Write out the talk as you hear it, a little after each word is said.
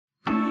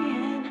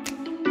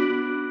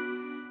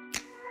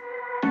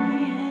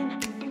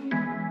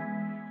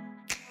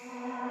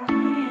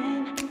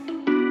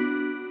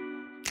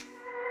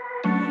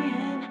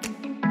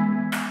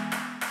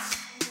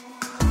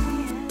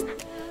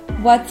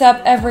What's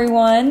up,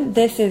 everyone?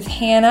 This is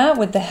Hannah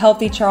with the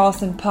Healthy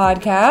Charleston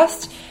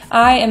podcast.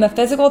 I am a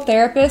physical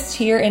therapist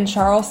here in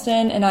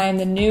Charleston, and I am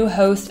the new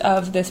host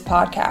of this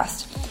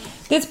podcast.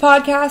 This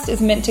podcast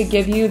is meant to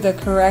give you the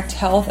correct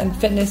health and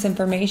fitness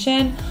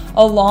information,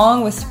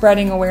 along with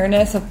spreading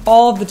awareness of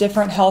all of the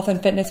different health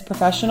and fitness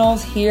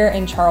professionals here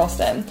in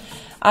Charleston.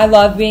 I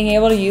love being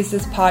able to use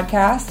this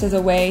podcast as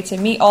a way to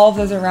meet all of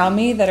those around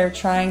me that are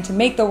trying to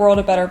make the world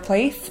a better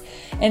place.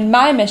 And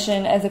my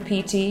mission as a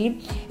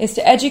PT is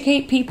to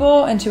educate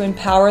people and to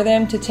empower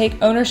them to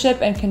take ownership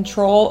and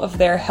control of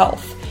their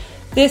health.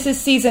 This is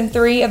season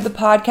 3 of the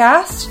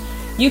podcast.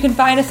 You can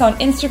find us on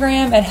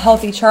Instagram at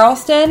Healthy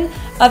Charleston.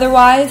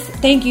 Otherwise,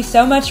 thank you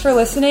so much for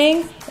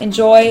listening.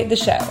 Enjoy the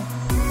show.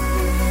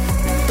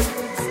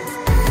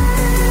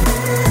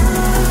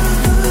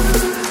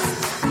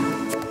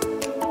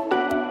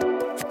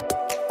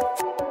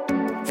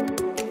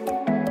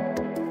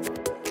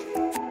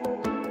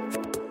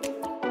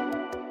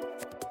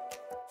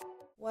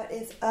 What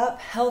is up,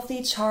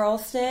 Healthy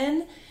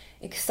Charleston?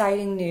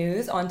 Exciting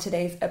news on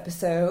today's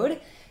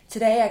episode.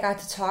 Today I got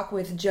to talk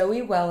with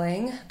Joey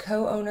Welling,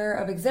 co-owner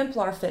of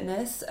Exemplar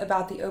Fitness,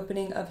 about the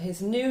opening of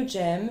his new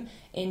gym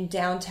in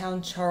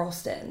downtown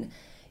Charleston.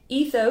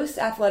 Ethos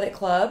Athletic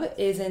Club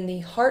is in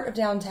the heart of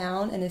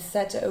downtown and is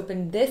set to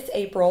open this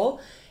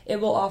April. It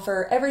will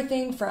offer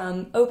everything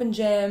from open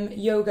gym,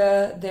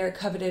 yoga, their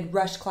coveted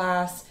rush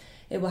class.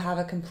 It will have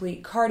a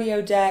complete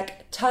cardio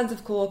deck, tons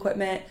of cool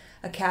equipment,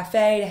 a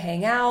cafe to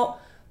hang out.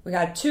 We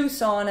got 2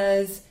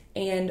 saunas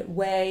and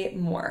way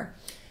more.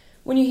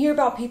 When you hear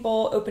about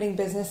people opening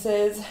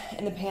businesses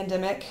in the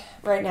pandemic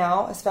right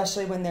now,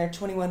 especially when they're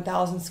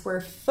 21,000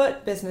 square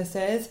foot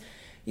businesses,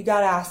 you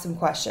got to ask some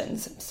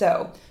questions.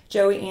 So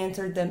Joey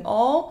answered them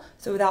all.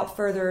 So without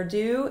further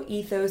ado,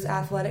 Ethos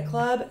Athletic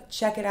Club,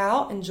 check it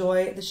out.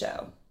 Enjoy the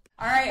show.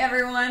 All right,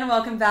 everyone.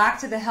 Welcome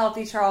back to the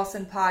Healthy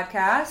Charleston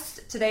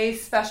podcast.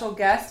 Today's special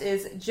guest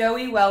is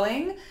Joey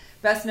Welling,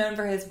 best known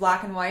for his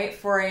black and white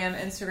 4 a.m.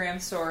 Instagram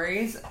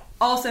stories,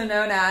 also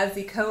known as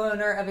the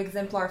co-owner of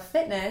Exemplar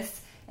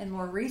Fitness, and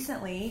more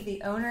recently,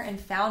 the owner and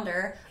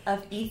founder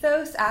of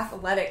Ethos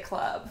Athletic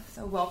Club.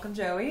 So welcome,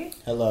 Joey.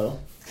 Hello.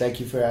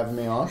 Thank you for having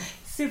me on.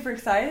 Super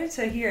excited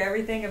to hear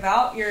everything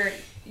about your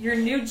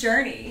new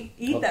journey,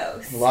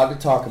 Ethos. A lot to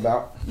talk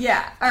about.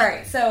 Yeah. All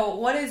right. So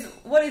what is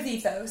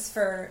Ethos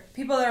for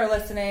people that are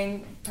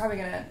listening? Probably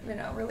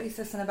gonna release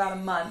this in about a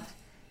month.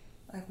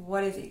 Like,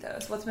 what is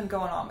Ethos? What's been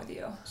going on with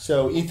you?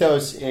 So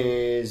Ethos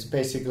is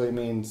basically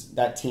means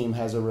that team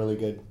has a really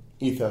good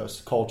ethos,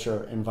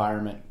 culture,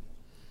 environment.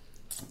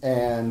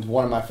 And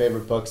one of my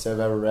favorite books I've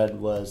ever read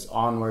was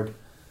Onward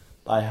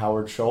by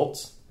Howard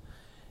Schultz.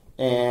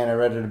 And I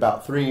read it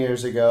about 3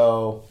 years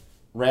ago,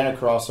 ran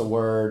across a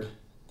word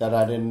that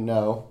I didn't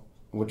know,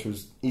 which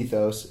was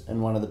ethos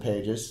in one of the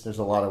pages. There's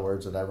a lot of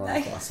words that I run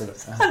across.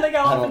 Like,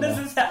 how often does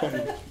this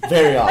happen?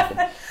 Very often.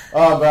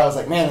 But I was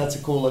like, man, that's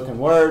a cool looking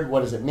word.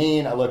 What does it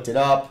mean? I looked it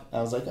up.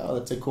 I was like, oh,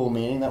 that's a cool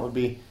meaning. That would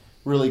be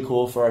really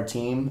cool for our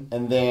team.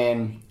 And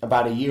then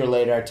about a year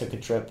later, I took a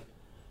trip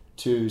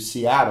to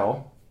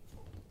Seattle.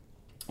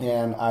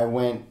 And I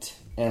went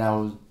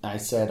and I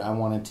said I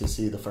wanted to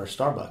see the first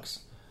Starbucks.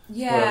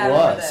 Yeah, where it I was.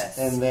 remember this.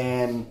 And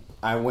then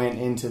I went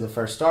into the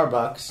first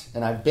Starbucks,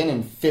 and I've been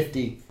in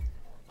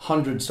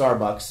 100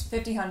 Starbucks.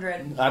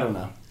 100. I don't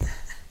know.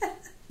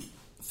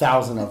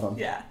 1,000 of them.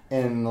 Yeah.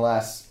 In the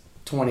last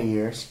 20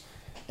 years.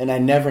 And I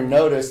never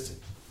noticed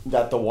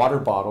that the water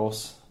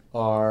bottles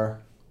are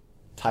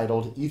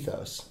titled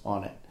Ethos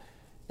on it.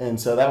 And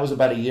so that was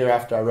about a year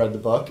after I read the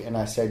book, and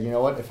I said, you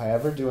know what, if I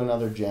ever do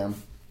another gym,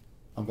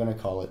 I'm going to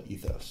call it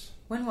Ethos.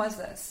 When was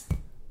this?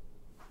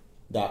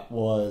 That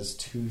was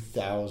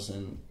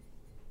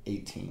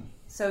 2018.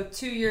 So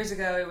 2 years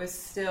ago, it was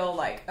still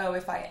like, oh,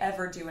 if I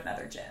ever do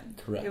another gym.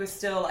 Correct. It was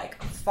still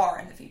like far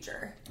in the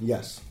future.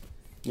 Yes.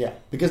 Yeah.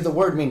 Because the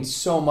word means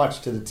so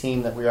much to the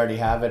team that we already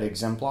have at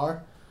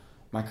Exemplar,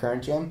 my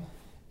current gym.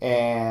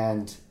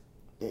 And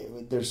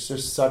there's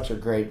just such a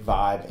great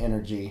vibe,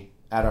 energy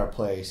at our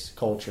place,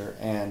 culture.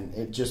 And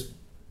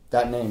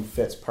that name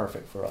fits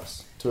perfect for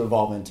us to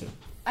evolve into.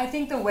 I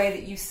think the way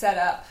that you set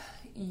up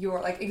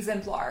your, like,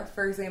 Exemplar,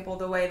 for example,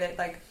 the way that,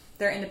 like,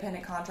 they're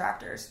independent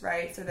contractors,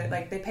 right? So that,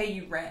 like, they pay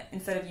you rent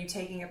instead of you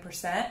taking a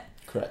 %.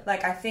 Correct.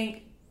 Like, I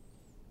think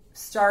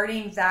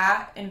starting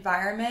that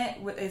environment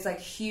is, like,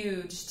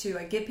 huge to,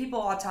 like, give people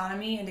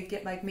autonomy and to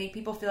get, like, make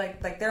people feel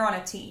like they're on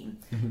a team.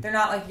 Mm-hmm. They're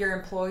not, like, your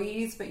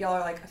employees, but y'all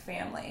are, like, a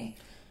family.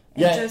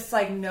 And just,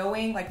 like,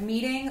 knowing, like,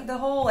 meeting the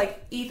whole,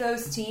 like,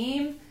 Ethos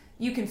team,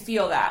 you can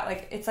feel that.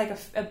 Like, it's like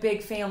a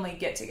big family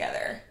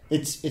get-together.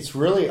 It's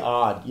really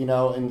odd,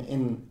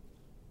 in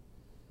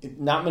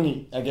not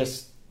many, I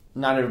guess,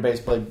 not everybody's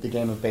played the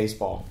game of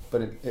baseball,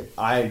 but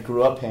I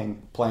grew up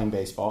playing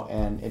baseball,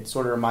 and it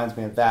sort of reminds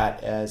me of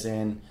that, as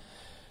in,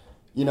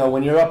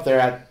 when you're up there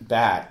at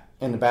bat,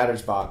 in the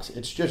batter's box,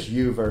 it's just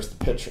you versus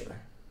the pitcher.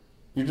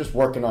 You're just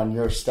working on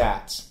your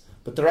stats.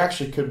 But there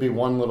actually could be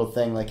one little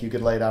thing, like you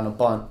could lay down a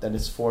bunt that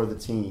is for the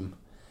team.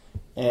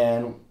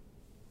 And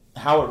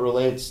how it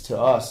relates to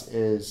us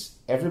is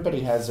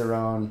everybody has their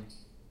own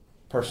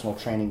personal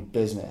training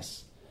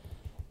business.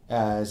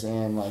 As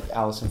in, like,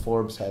 Allison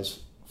Forbes has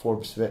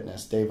Forbes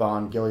Fitness.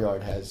 Davon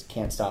Gilliard has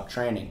Can't Stop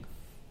Training.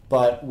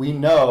 But we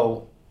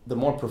know the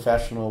more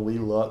professional we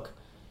look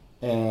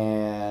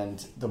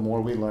and the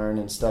more we learn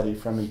and study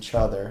from each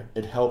other,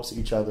 it helps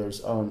each other's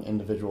own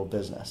individual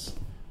business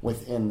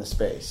within the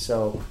space.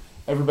 So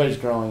everybody's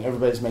growing,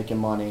 everybody's making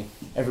money,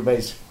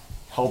 everybody's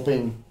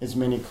helping as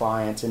many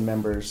clients and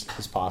members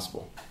as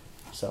possible.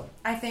 So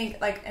I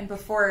think, like, and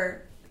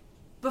before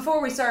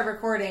we started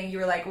recording, you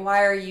were like,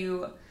 why are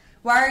you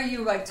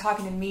like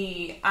talking to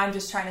me? I'm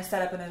just trying to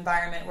set up an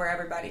environment where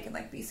everybody can,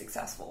 like, be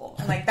successful.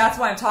 And, like, that's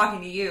why I'm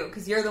talking to you,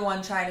 because you're the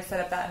one trying to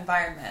set up that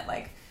environment,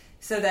 like,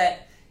 so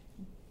that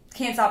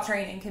Can't Stop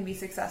Training can be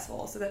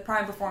successful, so that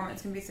Prime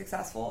Performance can be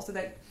successful, so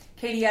that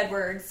Katie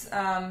Edwards,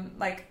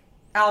 like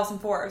Allison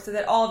Forbes, so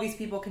that all of these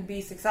people can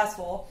be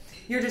successful.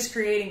 You're just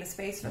creating the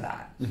space for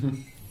that.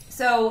 Mm-hmm.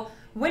 So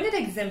when did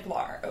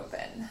Exemplar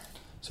open?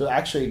 So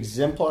actually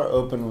Exemplar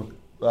opened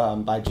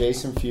by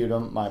Jason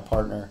Feudum, my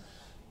partner,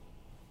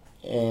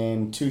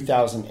 in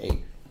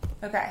 2008.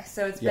 Okay,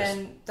 so it's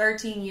been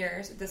 13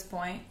 years at this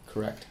point.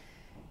 Correct.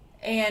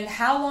 And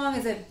how long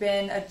has it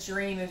been a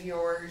dream of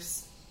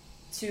yours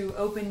to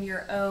open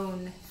your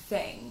own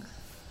thing?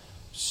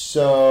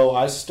 So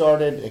I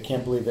started, I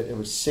can't believe it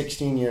was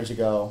 16 years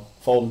ago,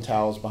 folding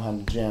towels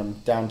behind the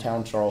gym,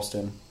 downtown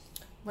Charleston.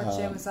 What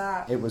gym was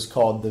that? It was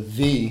called the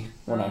V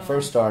when I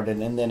first started,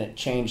 and then it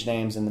changed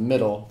names in the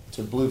middle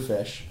to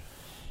Bluefish.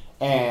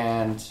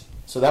 And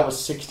so that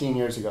was 16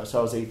 years ago, so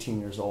I was 18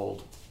 years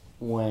old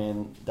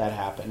when that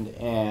happened.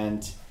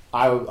 And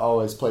I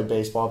always played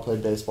baseball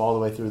all the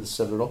way through the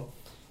Citadel.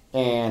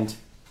 And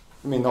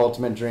I mean, the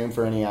ultimate dream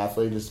for any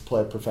athlete is to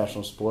play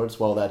professional sports.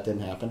 Well, that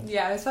didn't happen.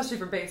 Yeah, especially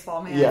for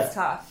baseball, man. Yeah. It's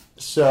tough.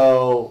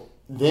 So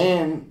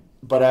then,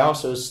 but I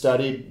also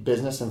studied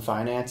business and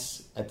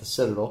finance at the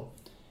Citadel.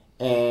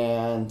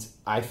 And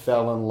I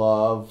fell in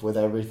love with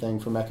everything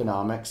from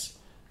economics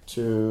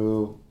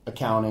to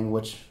accounting,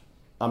 which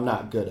I'm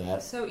not good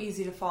at. So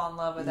easy to fall in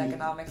love with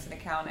economics and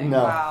accounting.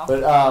 No, wow.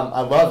 But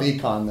I love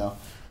econ, though.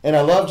 And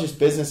I love just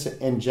business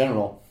in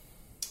general.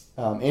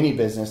 Any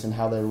business and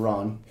how they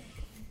run,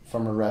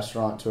 from a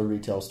restaurant to a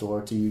retail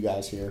store to you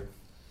guys here.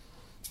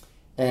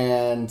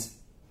 And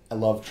I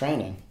love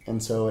training.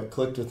 And so it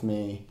clicked with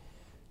me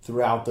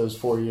throughout those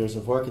 4 years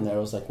of working there. I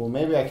was like, well,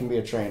 maybe I can be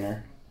a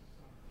trainer.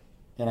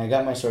 And I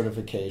got my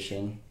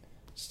certification,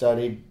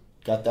 studied,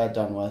 got that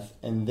done with.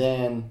 And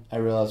then I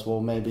realized, well,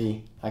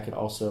 maybe I could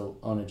also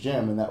own a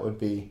gym, and that would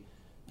be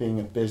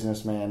being a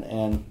businessman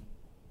and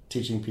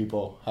teaching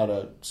people how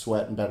to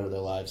sweat and better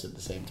their lives at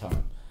the same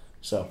time.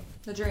 So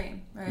the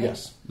dream, right?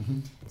 Yes.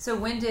 Mm-hmm. So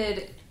when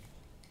did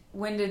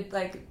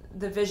like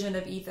the vision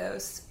of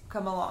Ethos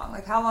come along?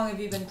 Like, how long have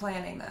you been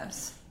planning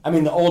this? I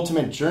mean, the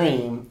ultimate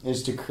dream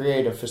is to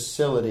create a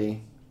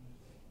facility.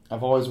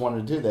 I've always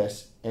wanted to do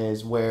this,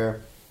 is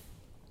where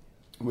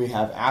we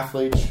have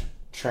athletes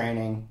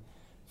training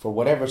for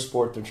whatever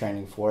sport they're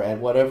training for at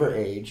whatever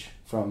age,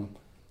 from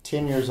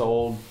 10 years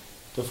old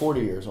to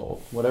 40 years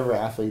old, whatever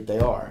athlete they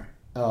are.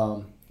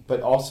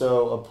 But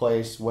also a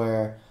place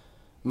where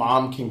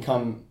mom can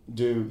come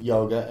do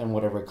yoga in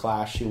whatever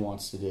class she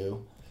wants to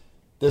do.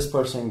 This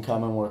person can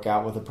come and work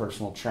out with a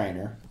personal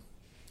trainer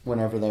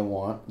whenever they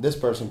want. This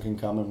person can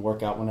come and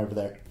work out whenever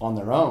they're on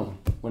their own,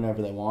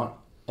 whenever they want.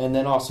 And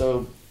then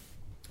also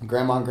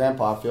grandma and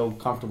grandpa feel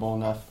comfortable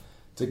enough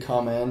to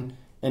come in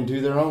and do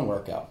their own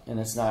workout. And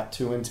it's not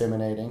too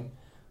intimidating,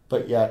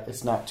 but yet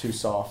it's not too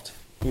soft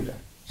either.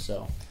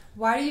 So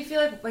why do you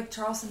feel like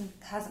Charleston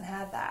hasn't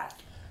had that?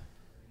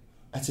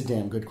 That's a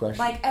damn good question.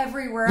 Like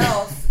everywhere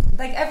else,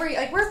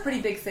 we're a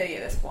pretty big city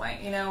at this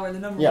point, you know, we're the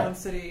number one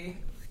city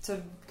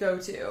to go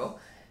to.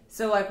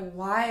 So, like,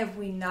 why have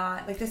we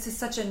not, like, this is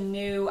such a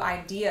new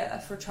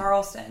idea for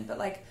Charleston, but,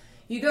 like,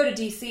 you go to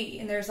D.C.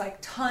 and there's, like,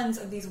 tons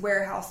of these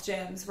warehouse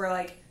gyms where,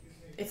 like,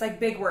 it's like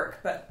big work,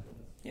 but,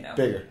 you know,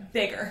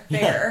 bigger.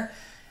 Yeah.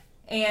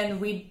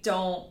 And we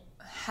don't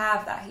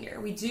have that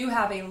here. We do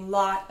have a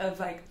lot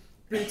of, like,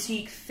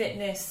 boutique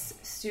fitness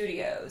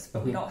studios,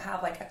 but we don't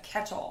have, like, a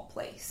catch-all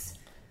place.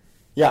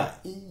 Yeah,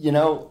 you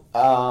know,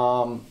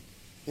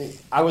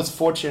 I was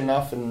fortunate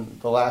enough in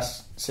the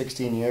last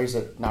 16 years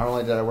that not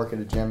only did I work at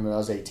a gym when I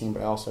was 18,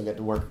 but I also got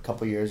to work a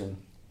couple years in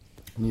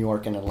New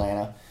York and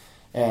Atlanta.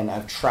 And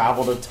I've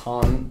traveled a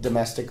ton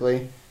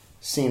domestically,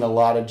 seen a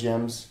lot of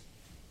gyms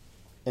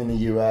in the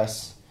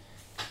U.S.,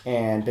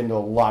 and been to a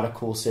lot of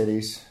cool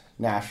cities,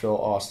 Nashville,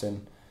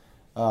 Austin,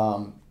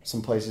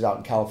 some places out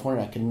in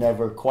California. I could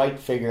never quite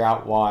figure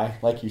out why,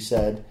 like you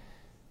said,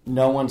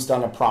 no one's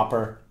done a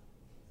proper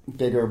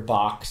bigger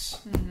box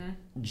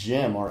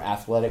gym or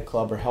athletic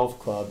club or health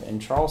club in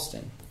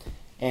Charleston.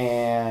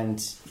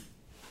 And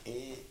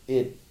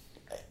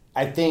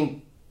I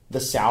think the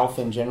South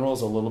in general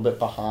is a little bit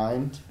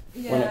behind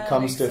when it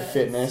comes to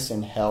fitness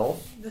and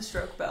health. The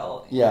stroke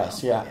belt.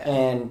 Yes, yeah.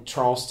 And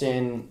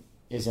Charleston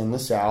is in the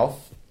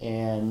South,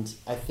 and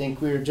I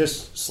think we're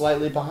just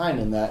slightly behind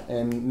in that,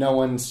 and no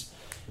one's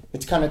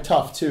it's kind of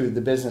tough too,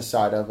 the business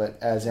side of it,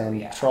 as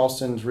in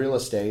Charleston's real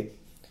estate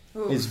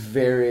is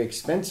very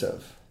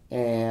expensive.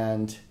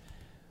 And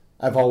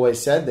I've always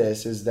said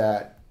this, is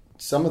that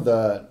some of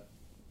the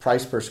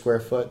price per square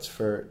foot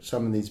for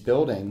some of these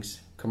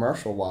buildings,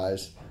 commercial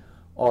wise,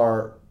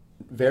 are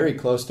very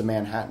close to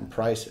Manhattan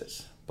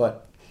prices.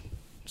 But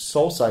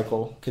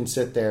SoulCycle can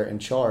sit there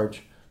and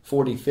charge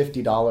 $40,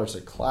 $50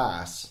 a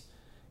class,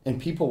 and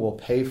people will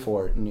pay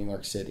for it in New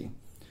York City.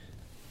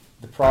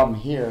 The problem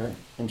here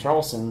in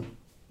Charleston,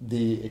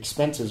 the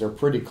expenses are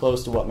pretty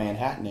close to what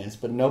Manhattan is,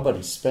 but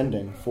nobody's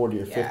spending $40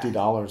 or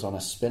 $50 on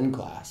a spin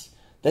class.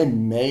 They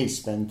may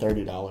spend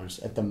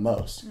 $30 at the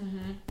most.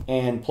 Mm-hmm.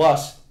 And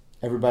plus,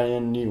 everybody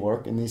in New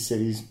York in these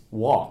cities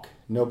walk.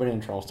 Nobody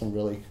in Charleston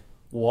really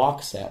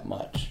walks that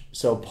much.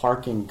 So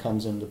parking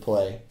comes into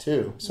play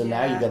too. So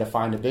now you got to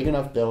find a big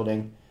enough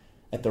building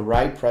at the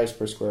right price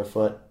per square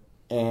foot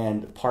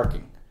and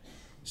parking.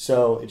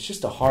 So it's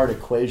just a hard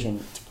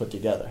equation to put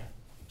together.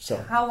 So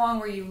how long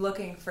were you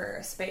looking for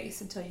a space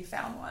until you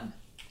found one?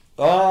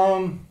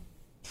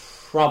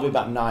 Probably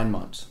about 9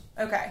 months.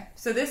 Okay.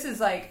 So this is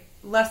like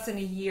less than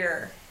a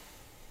year.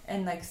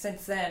 And like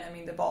since then, I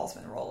mean, the ball's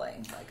been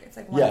rolling. Like it's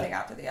like one thing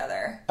after the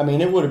other. I mean,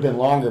 it would have been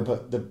longer,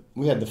 but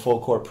we had the full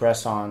court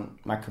press on,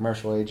 my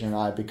commercial agent and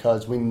I,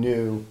 because we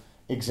knew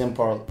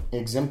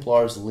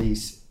Exemplar's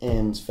lease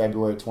ends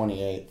February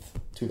 28th,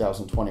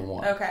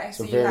 2021. Okay,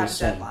 so you had a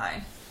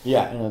deadline.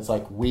 Yeah, and it's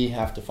like we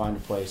have to find a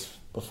place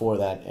before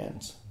that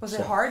ends. Was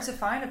it hard to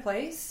find a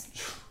place?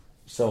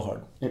 So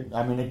hard.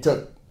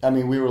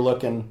 We were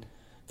looking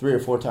 3 or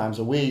 4 times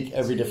a week,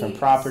 every different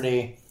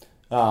property.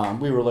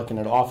 We were looking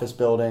at office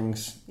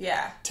buildings,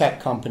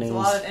 tech companies. There's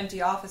a lot of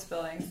empty office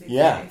buildings these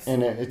days.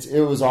 And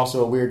it was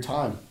also a weird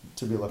time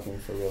to be looking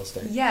for real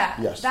estate. Yeah,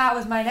 yes. That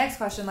was my next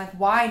question. Like,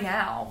 why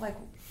now?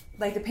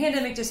 Like the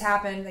pandemic just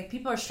happened. Like,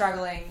 people are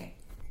struggling.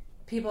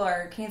 People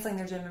are canceling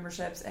their gym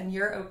memberships, and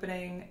you're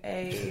opening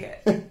a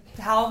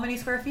how many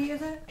square feet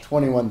is it?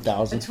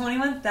 21,000. A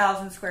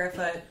 21,000 square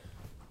foot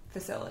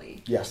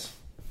facility. Yes.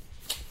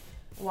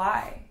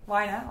 Why?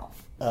 Why now?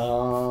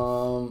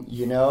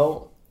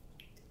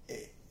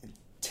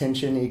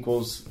 Tension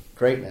equals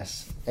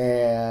greatness.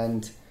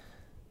 And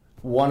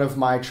one of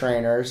my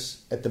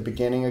trainers at the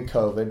beginning of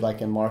COVID,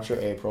 like in March or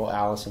April,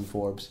 Allison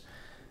Forbes,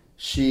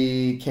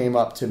 she came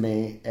up to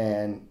me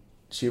and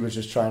she was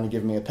just trying to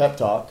give me a pep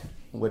talk,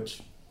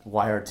 which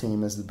why our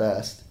team is the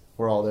best.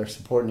 We're all there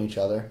supporting each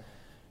other.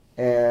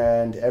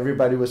 And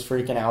everybody was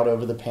freaking out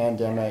over the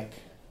pandemic,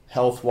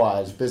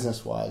 health-wise,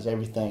 business-wise,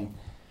 everything.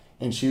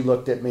 And she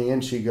looked at me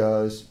and she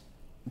goes,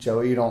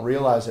 Joey, you don't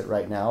realize it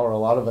right now, or a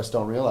lot of us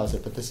don't realize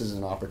it, but this is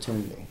an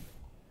opportunity.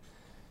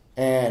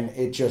 And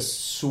it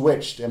just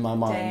switched in my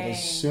mind. Dang.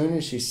 As soon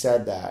as she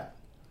said that,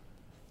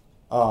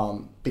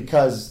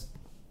 because,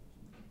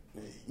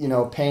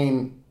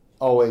 pain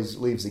always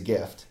leaves a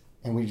gift,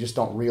 and we just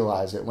don't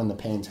realize it when the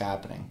pain's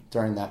happening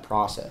during that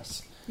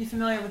process. You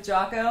familiar with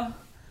Jocko?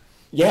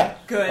 Yeah.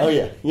 Good. Oh,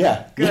 yeah.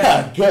 Yeah. Good.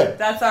 Yeah, good.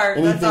 That's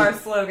our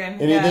slogan.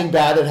 Anything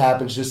bad that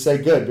happens, just say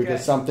good,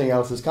 because something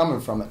else is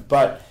coming from it.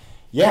 But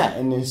yeah,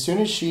 and as soon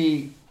as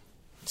she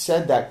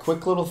said that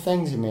quick little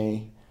thing to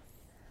me,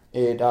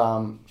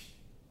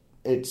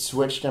 it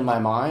switched in my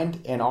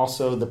mind, and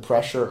also the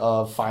pressure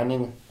of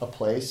finding a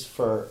place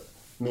for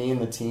me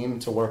and the team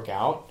to work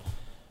out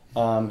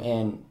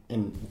and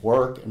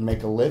work and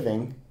make a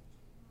living.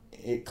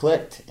 It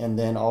clicked, and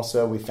then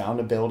also we found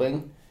a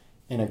building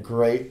in a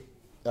great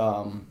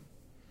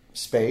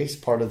space,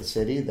 part of the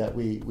city that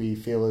we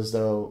feel as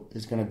though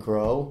is going to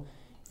grow.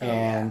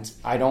 And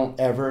I don't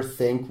ever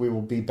think we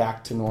will be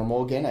back to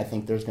normal again. I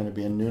think there's going to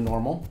be a new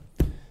normal.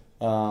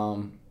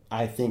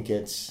 I think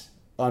it's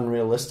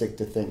unrealistic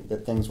to think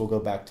that things will go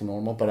back to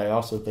normal, but I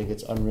also think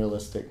it's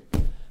unrealistic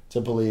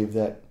to believe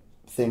that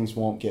things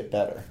won't get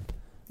better.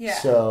 Yeah.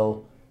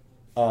 So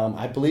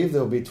I believe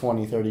there'll be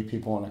 20, 30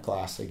 people in a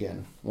class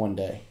again one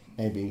day,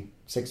 maybe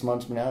 6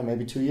 months from now,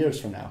 maybe 2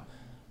 years from now.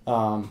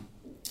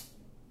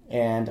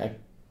 And I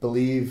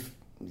believe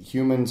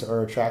humans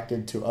are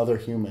attracted to other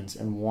humans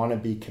and want to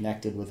be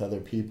connected with other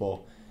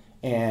people.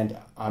 And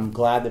I'm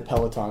glad that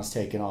Peloton's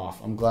taken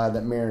off. I'm glad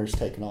that Mirror's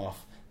taken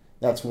off.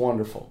 That's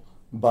wonderful.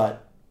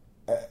 But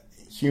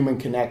human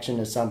connection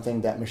is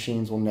something that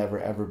machines will never,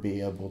 ever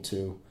be able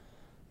to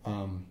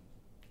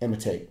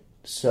imitate.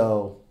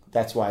 So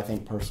that's why I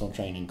think personal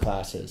training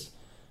classes,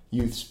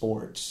 youth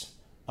sports,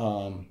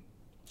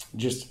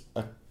 just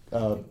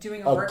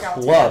doing a workout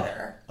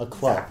together. A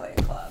club. Exactly,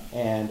 a club.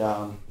 And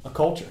a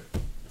culture.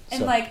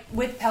 And like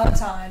with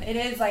Peloton, it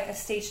is like a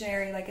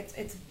stationary, like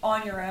it's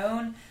on your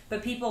own,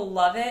 but people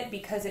love it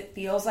because it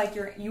feels like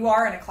you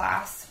are in a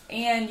class,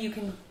 and you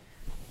can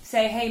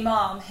say, "Hey,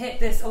 Mom, hit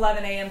this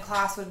 11 a.m.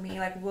 class with me."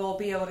 Like, we'll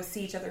be able to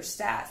see each other's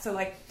stats. So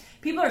like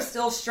people are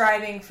still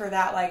striving for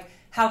that. Like,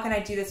 how can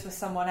I do this with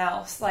someone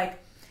else? Like,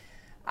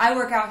 I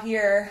work out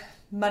here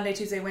Monday,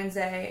 Tuesday,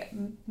 Wednesday,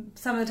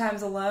 some of the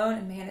times alone,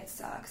 and man, it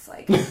sucks.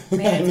 Like,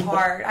 man, it's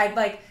hard. I'd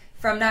like.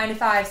 From 9 to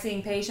 5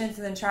 seeing patients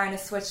and then trying to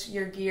switch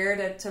your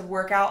gear to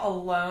work out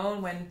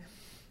alone when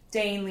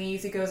Dane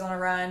leaves, he goes on a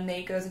run,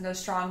 Nate goes and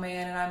goes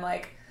strongman, and I'm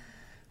like,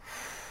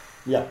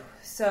 yeah.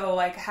 So,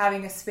 like,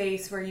 having a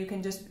space where you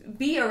can just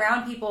be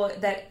around people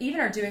that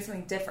even are doing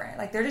something different.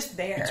 Like, they're just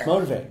there. It's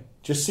motivating.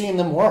 Just seeing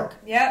them work.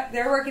 Yep,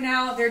 they're working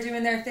out, they're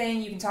doing their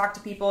thing. You can talk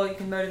to people, you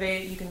can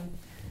motivate, you can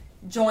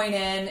join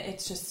in.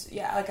 It's just,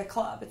 like a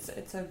club. It's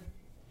an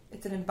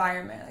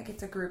environment. Like,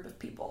 it's a group of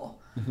people.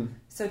 Mm-hmm.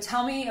 So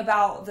tell me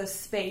about the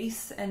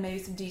space and maybe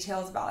some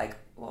details about, like,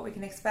 what we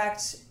can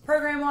expect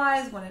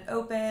program-wise, when it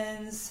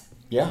opens.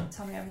 Yeah.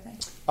 Tell me everything.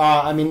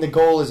 I mean, the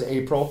goal is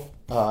April.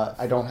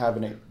 I don't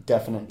have a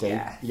definite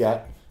date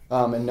yet.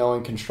 And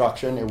knowing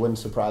construction, it wouldn't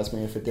surprise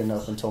me if it didn't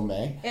open until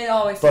May. It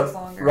always takes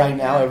longer. Right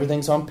now,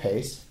 everything's on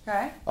pace.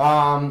 Okay.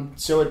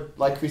 So,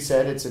 like we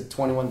said, it's a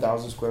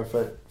 21,000 square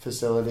foot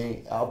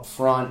facility. Up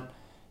front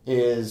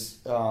is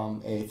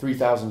a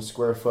 3,000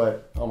 square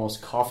foot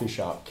almost coffee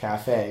shop,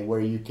 cafe, where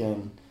you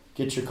can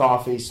get your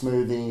coffee,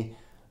 smoothie,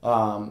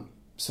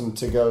 some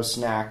to-go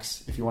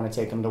snacks if you want to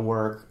take them to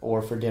work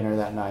or for dinner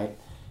that night.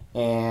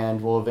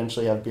 And we'll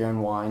eventually have beer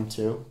and wine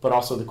too. But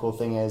also the cool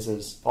thing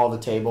is all the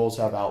tables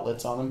have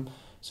outlets on them.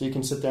 So you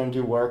can sit there and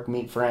do work,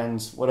 meet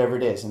friends, whatever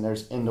it is. And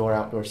there's indoor,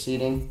 outdoor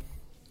seating.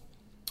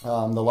 The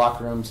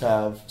locker rooms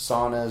have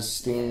saunas,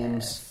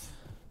 steams.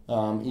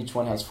 Yes. Each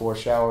one has 4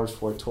 showers,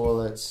 4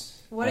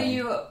 toilets. What did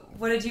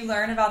you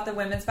learn about the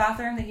women's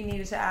bathroom that you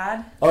needed to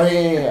add? Oh,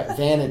 yeah.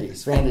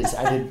 Vanities.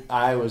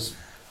 I was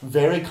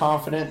very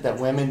confident that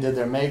women did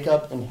their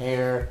makeup and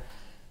hair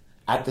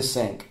at the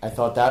sink. I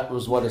thought that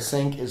was what a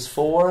sink is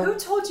for. Who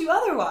told you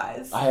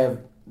otherwise? I have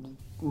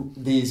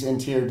these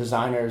interior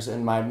designers,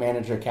 and my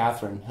manager,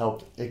 Catherine,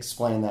 helped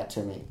explain that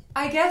to me.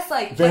 I guess,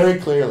 very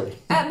clearly.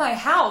 At my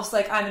house,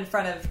 I'm in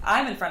front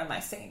of my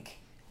sink.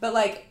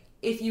 But,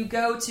 if you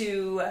go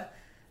to,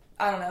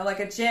 I don't know,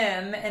 a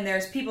gym, and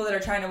there's people that are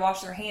trying to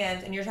wash their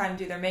hands, and you're trying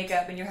to do their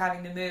makeup, and you're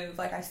having to move,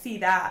 I see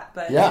that,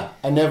 but... Yeah,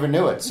 I never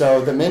knew it.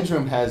 So the men's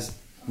room has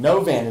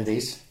no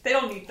vanities. They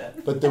don't need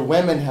them. But the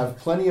women have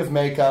plenty of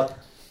makeup,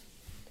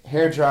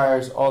 hair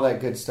dryers, all that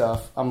good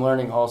stuff. I'm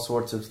learning all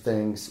sorts of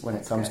things when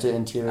it comes to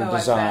interior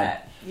design. I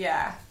bet.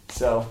 Yeah.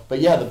 So, but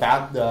yeah, the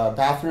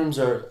bathrooms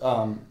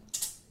are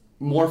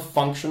more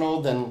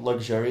functional than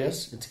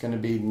luxurious. It's going to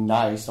be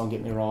nice, don't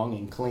get me wrong,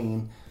 and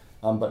clean.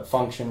 But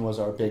function was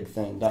our big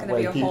thing. That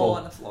way people hole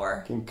in the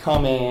floor. Can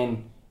come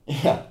in.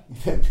 Yeah,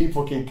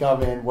 people can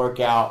come in, work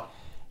out,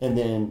 and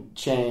then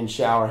change,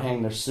 shower,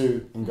 hang their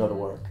suit, and go to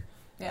work.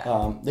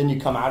 Yeah. Then you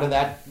come out of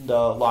the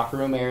locker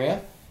room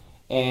area,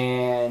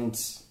 and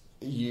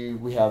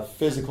we have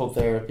physical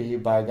therapy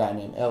by a guy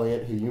named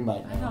Elliot, who you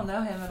might know. I don't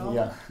know him at all.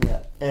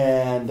 Yeah.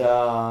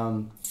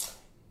 And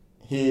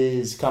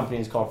his company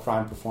is called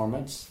Prime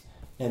Performance.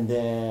 And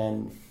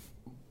then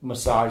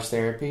massage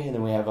therapy, and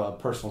then we have a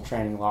personal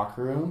training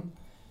locker room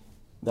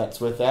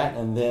that's with that.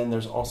 And then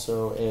there's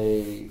also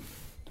a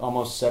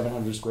almost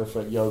 700 square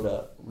foot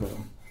yoga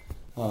room.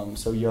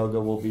 So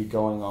yoga will be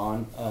going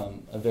on,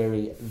 a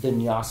very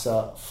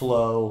vinyasa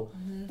flow,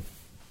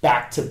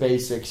 back to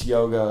basics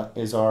yoga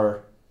is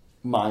our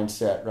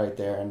mindset right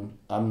there. And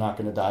I'm not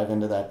going to dive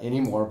into that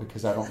anymore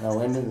because I don't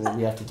know anything.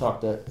 We have to talk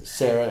to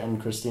Sarah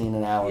and Christine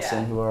and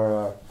Allison, who are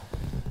our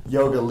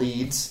yoga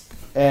leads.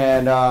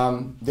 And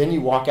then you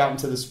walk out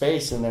into the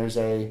space and there's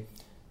a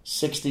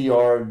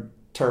 60-yard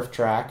turf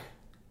track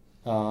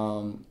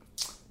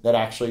that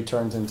actually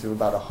turns into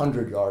about a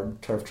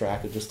 100-yard turf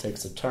track. It just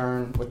takes a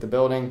turn with the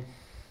building.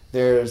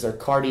 There's a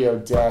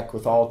cardio deck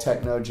with all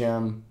techno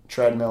gym,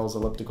 treadmills,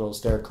 ellipticals,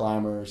 stair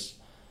climbers.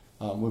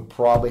 We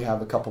probably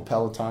have a couple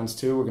Pelotons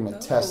too. We're going to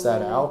test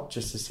that out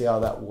just to see how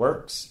that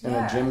works in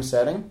a gym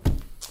setting.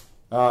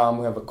 We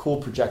have a cool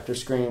projector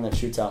screen that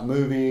shoots out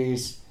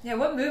movies. Yeah,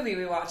 what movie are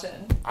we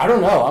watching? I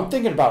don't know. I'm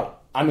thinking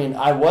about...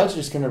 I was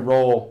just going to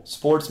roll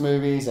sports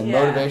movies and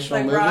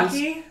motivational movies.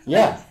 Rocky?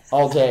 Yeah,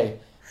 all day.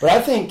 But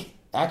I think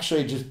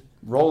actually just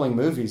rolling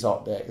movies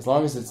all day, as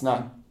long as it's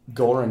not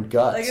gore and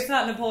guts. It's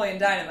not Napoleon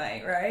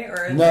Dynamite, right?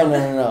 Or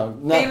No.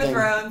 Game of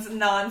Thrones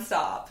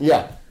nonstop.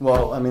 Yeah.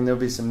 Well, there'll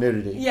be some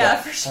nudity. Yeah,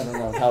 for sure. I don't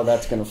know how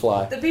that's going to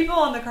fly. The people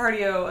on the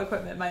cardio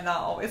equipment might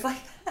not always like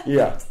that.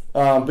 Yeah.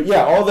 But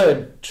yeah, all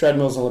the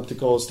treadmills,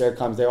 ellipticals, stair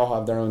climbs, they all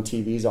have their own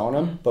TVs on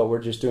them, but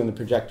we're just doing the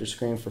projector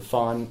screen for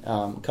fun.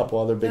 A couple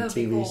other big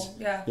TVs. Cool.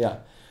 Yeah. Yeah.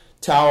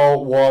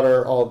 Towel,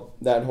 water, all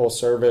that whole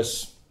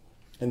service.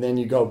 And then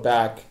you go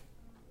back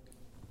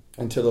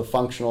into the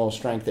functional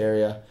strength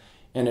area,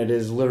 and it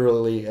is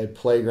literally a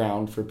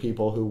playground for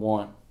people who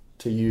want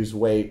to use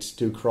weights,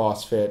 do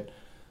CrossFit,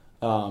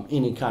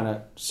 any kind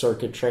of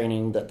circuit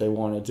training that they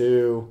want to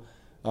do.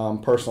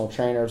 Personal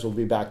trainers will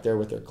be back there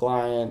with their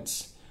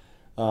clients.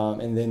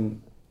 And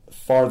then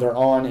farther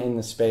on in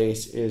the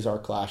space is our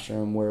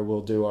classroom where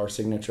we'll do our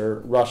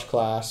signature rush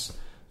class.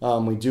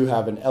 We do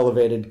have an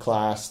elevated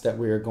class that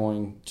we are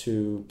going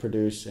to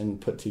produce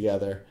and put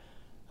together.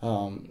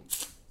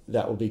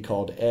 That will be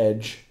called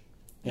Edge.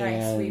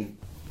 Nice. We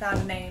found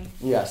a name.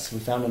 Yes, we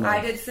found a name.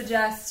 I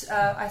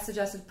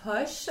suggested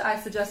Push. I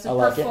suggested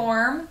like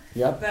Perform.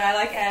 Yep. But I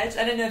like Edge.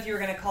 I didn't know if you were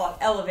going to call it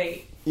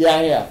Elevate.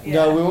 Yeah.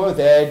 No, we went with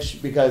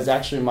Edge because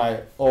actually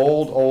my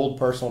old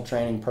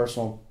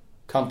personal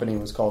company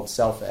was called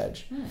Self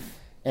Edge.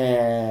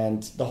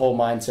 And the whole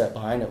mindset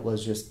behind it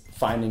was just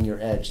finding your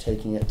edge,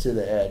 taking it to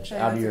the edge,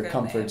 out of your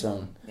comfort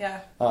zone.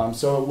 Yeah.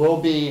 So it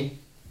will be,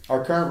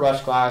 our current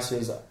rush class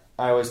is,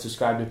 I always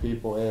describe to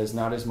people, is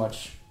not as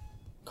much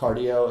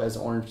cardio as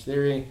Orange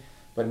Theory,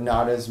 but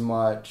not as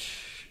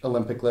much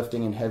Olympic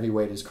lifting and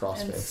heavyweight as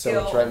CrossFit.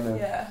 So it's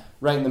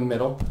right in the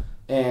middle,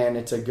 and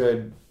it's a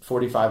good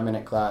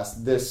 45-minute class.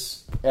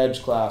 This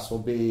Edge class will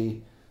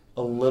be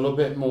a little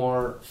bit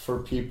more for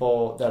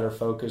people that are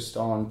focused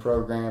on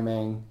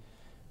programming,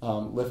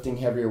 lifting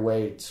heavier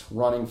weights,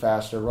 running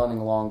faster,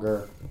 running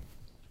longer,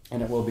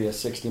 and it will be a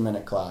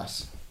 60-minute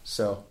class.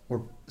 So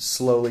we're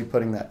slowly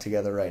putting that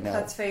together right now.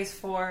 That's phase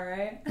 4,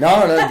 right?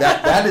 No,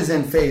 that is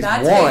in phase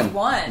 1. That's phase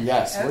 1.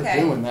 Yes,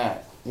 we're doing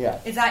that. Yeah.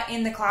 Is that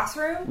in the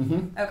classroom?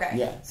 Mm-hmm. Okay.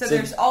 Yeah. So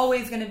there's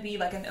always going to be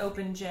like an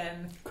open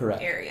gym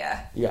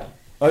area. Yeah.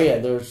 Oh yeah,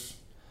 there's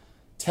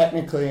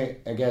technically,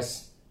 I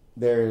guess,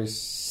 there's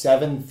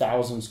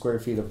 7,000 square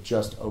feet of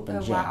just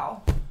open gym.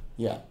 Wow.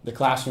 Yeah. The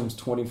classroom's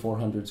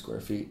 2,400 square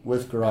feet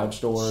with garage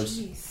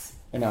doors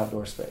and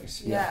outdoor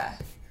space. Yeah.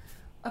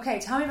 Okay,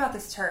 tell me about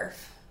this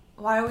turf.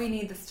 Why do we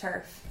need this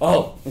turf?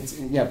 Oh,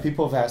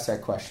 people have asked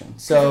that question.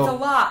 So it's a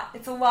lot.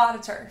 It's a lot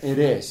of turf. It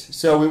is.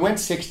 So we went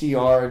 60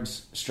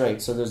 yards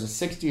straight. So there's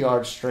a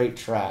 60-yard straight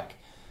track.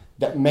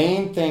 The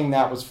main thing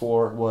that was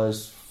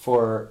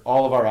for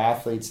all of our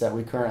athletes that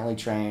we currently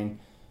train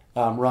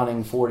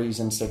running 40s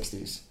and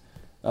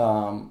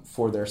 60s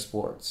for their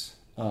sports.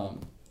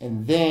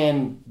 And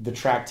then the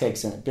track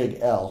takes in a big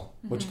L,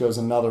 which goes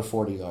another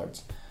 40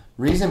 yards.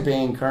 Reason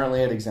being,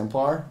 currently at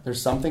Exemplar,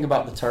 there's something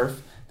about the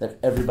turf that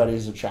everybody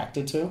is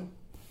attracted to.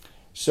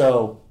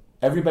 So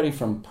everybody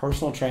from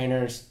personal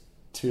trainers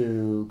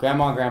to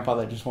grandma and grandpa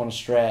that just want to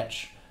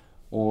stretch,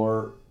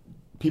 or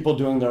people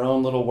doing their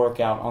own little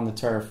workout on the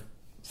turf,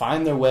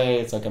 find their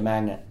way, it's like a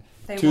magnet,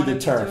 to the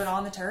turf. They want to do it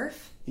on the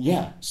turf?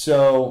 Yeah.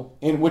 So,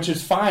 which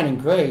is fine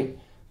and great,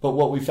 but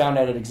what we found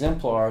out at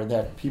Exemplar,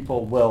 that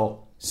people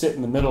will sit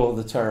in the middle of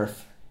the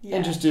turf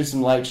and just do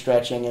some light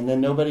stretching, and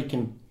then nobody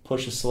can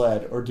push a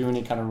sled or do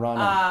any kind of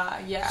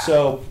running.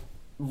 So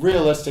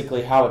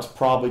realistically, how it's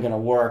probably going to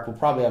work, we'll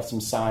probably have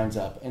some signs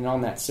up, and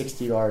on that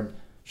 60-yard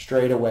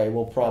straightaway,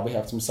 we'll probably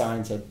have some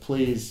signs that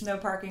please, no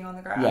parking on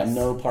the grass. Yeah,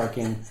 no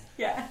parking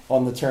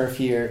on the turf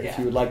here. If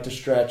you would like to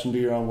stretch and do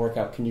your own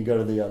workout, can you go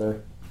to the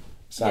other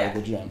side of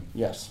the gym?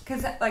 Yes.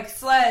 Because like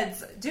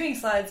doing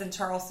sleds in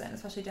Charleston,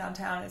 especially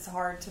downtown, it's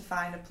hard to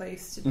find a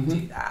place to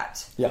do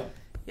that. Yeah.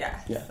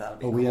 So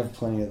But we have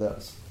plenty of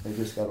those. They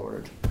just got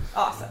ordered.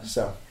 Awesome.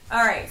 So.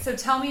 All right. So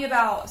tell me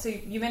about. So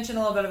you mentioned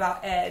a little bit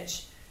about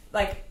Edge.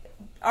 Like,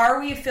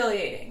 are we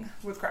affiliating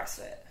with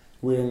CrossFit?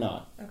 We're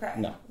not. Okay.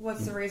 No.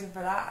 What's the reason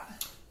for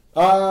that?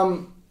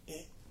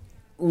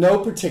 No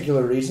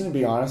particular reason, to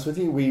be honest with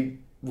you.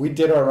 We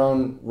did our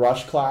own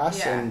rush class,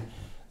 and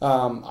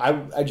I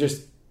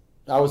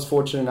was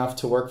fortunate enough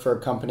to work for a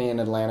company in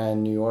Atlanta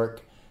and New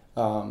York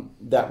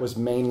that was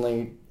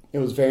it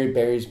was very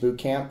Barry's Boot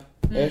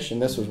Camp-ish,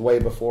 and this was way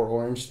before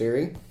Orange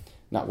Theory.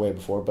 Not way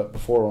before, but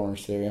before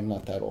Orange Theory. I'm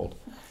not that old.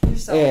 You're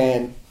so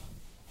old.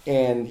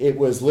 And it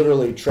was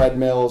literally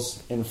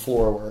treadmills and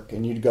floor work,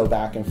 and you'd go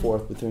back and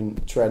forth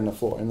between tread and the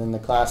floor. And then the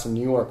class in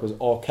New York was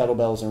all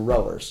kettlebells and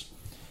rowers,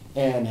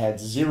 and had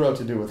zero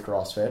to do with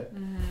CrossFit.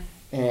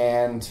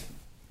 And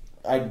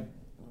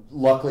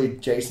luckily,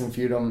 Jason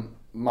Feudum,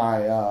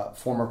 my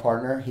former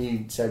partner,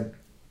 he said,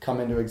 come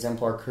into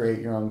Exemplar, create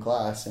your own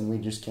class, and we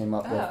just came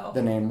up with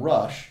the name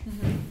Rush.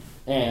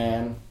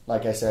 And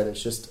like I said,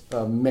 it's just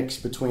a mix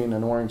between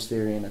an Orange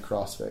Theory and a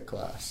CrossFit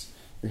class.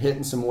 You're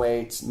hitting some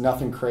weights,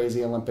 nothing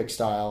crazy Olympic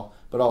style,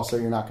 but also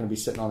you're not going to be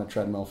sitting on a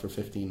treadmill for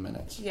 15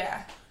 minutes.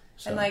 Yeah.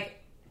 So. And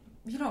like,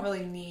 you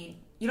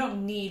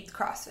don't need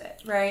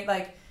CrossFit, right?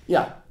 Like,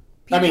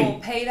 people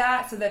pay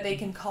that so that they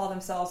can call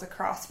themselves a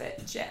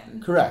CrossFit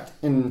gym. Correct.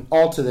 And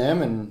all to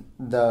them and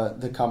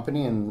the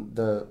company and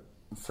the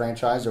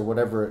franchise or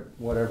whatever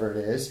it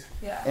is.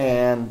 Yeah.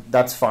 And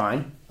that's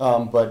fine.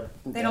 But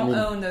they don't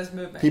own those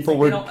movements. They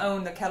don't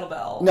own the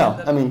kettlebell. No,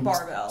 the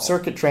barbell.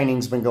 Circuit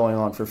training's been going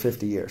on for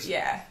 50 years.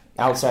 Yeah.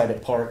 Outside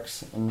at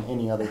parks and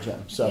any other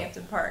gym. So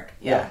Hampton Park.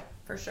 Yeah,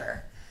 for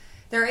sure.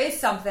 There is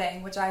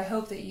something which I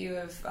hope that you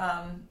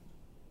have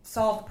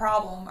solved the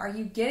problem. Are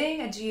you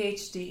getting a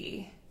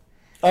GHD?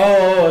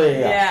 Oh, yeah.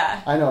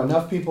 Yeah. I know.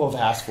 Enough people have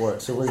asked for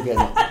it, so we're getting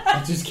it.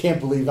 I just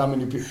can't believe how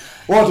many people...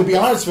 Well, to be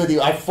honest with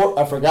you, I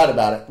forgot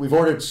about it. We've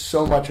ordered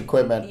so much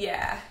equipment.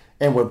 Yeah.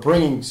 And we're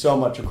bringing so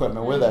much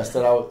equipment with us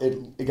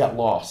that it got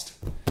lost.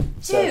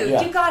 Dude,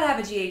 you gotta have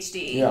a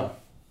GHD. Yeah.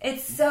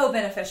 It's so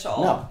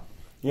beneficial. No.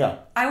 Yeah.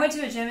 I went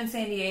to a gym in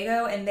San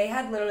Diego, and they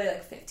had literally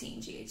like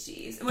 15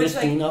 GHDs.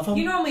 15 of them?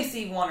 You normally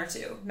see 1 or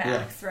 2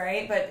 max,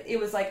 right? But it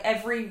was like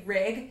every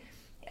rig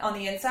on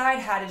the inside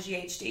had a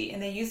GHD,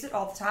 and they used it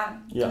all the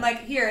time. Yeah. And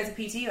like here as a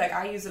PT, like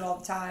I use it all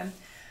the time.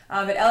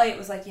 But Elliot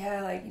was like,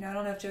 I don't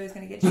know if Joey's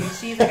going to get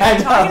GHDs. Like,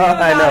 I'm talking to him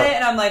about it,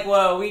 and I'm like,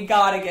 whoa, we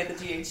got to get the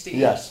GHD.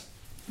 Yes.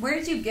 Where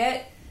did you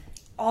get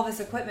all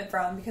this equipment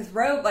from? Because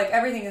Rogue, like,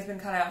 everything has been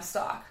kind of out of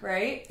stock,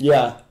 right?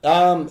 Yeah.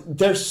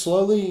 They're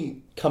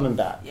slowly coming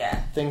back.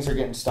 Yeah. Things are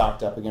getting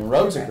stocked up again.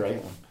 Rogue's a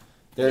great one.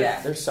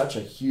 They're such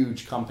a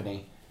huge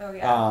company. Oh,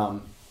 yeah.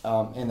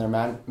 In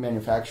their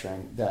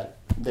manufacturing that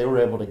they were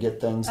able to get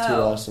things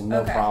to us and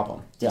no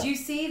problem. Did you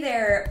see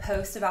their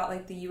post about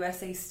like the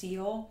USA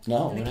Steel?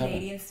 No, and the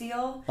Canadian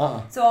Steel?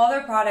 Uh-uh. So all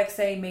their products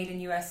say made in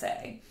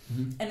USA.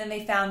 Mm-hmm. And then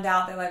they found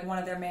out that like one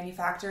of their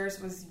manufacturers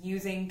was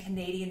using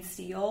Canadian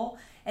steel,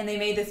 and they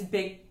made this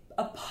big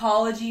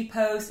apology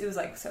post. It was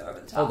like so over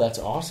the top. Oh, that's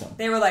awesome.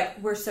 They were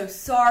like, we're so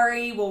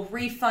sorry, we'll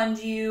refund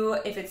you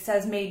if it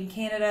says made in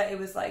Canada. It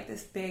was like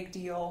this big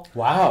deal.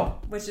 Wow.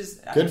 Which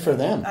is good for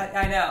them.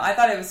 I know. I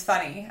thought it was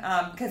funny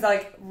because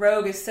like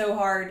Rogue is so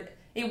hard.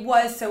 It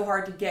was so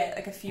hard to get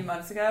like a few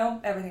months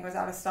ago. Everything was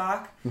out of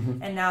stock.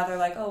 Mm-hmm. And now they're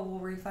like, oh, we'll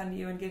refund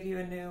you and give you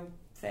a new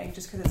thing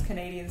just because it's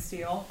Canadian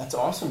steel. That's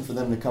awesome for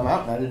them to come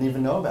out, and I didn't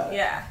even know about it.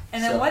 Yeah.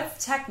 And then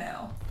what's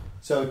Techno?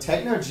 So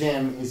Techno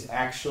Gym is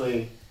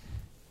actually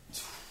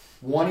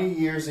 20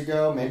 years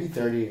ago, maybe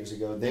 30 years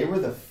ago, they were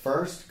the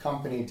first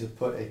company to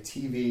put a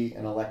TV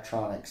and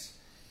electronics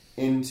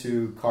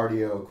into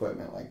cardio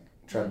equipment like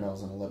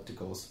treadmills and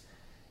ellipticals.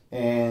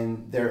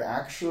 And they're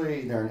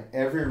in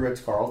every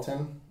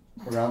Ritz-Carlton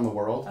around the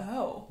world.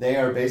 Oh. They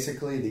are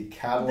basically the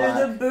Cadillac.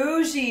 They're the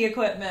bougie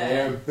equipment.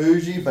 They're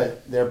bougie,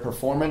 but their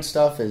performance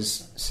stuff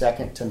is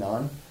second to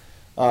none.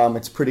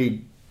 It's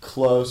pretty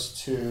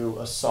close to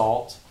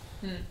Assault,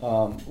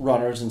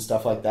 runners and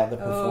stuff like that, the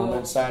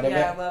performance side of it.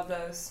 Yeah, I love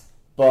those.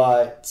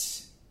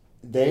 But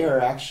they are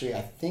actually,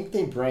 I think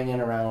they bring in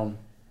around,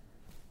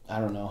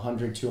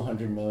 100,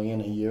 200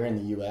 million a year in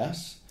the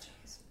U.S.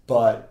 Jeez.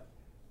 But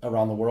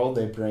around the world,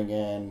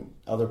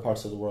 other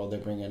parts of the world, they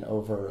bring in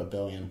over $1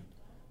 billion.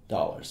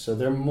 So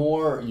they're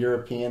more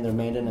European. They're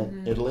made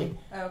in Italy.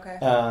 Oh, okay.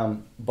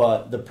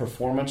 But the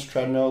performance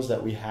treadmills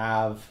that we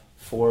have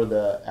for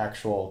the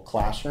actual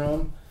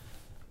classroom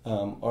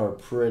are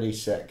pretty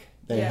sick.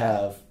 They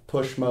have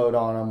push mode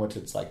on them, which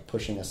it's like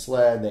pushing a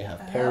sled. They have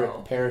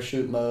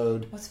parachute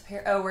mode. What's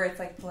where it's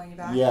like pulling you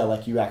back? Yeah,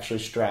 like you actually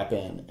strap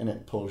in and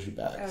it pulls you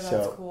back. Oh, that's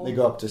so cool. They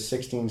go up to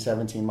 16,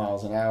 17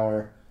 miles an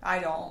hour. I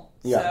don't.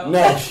 Yeah, so. No,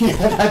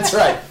 that's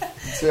right.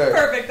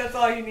 Perfect, that's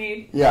all you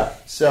need. Yeah,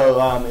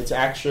 so it's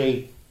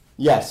actually,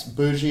 yes,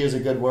 bougie is a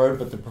good word,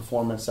 but the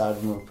performance side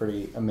of them are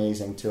pretty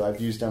amazing too. I've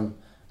used them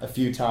a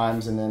few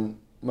times, and then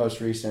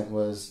most recent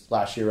was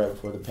last year right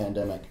before the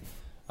pandemic.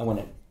 I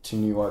went to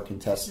New York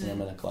and tested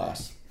them in a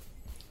class.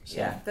 So.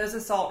 Yeah, those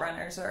Assault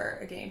runners are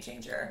a game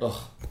changer. Ugh,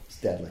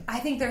 it's deadly. I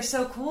think they're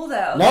so cool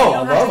though. No, you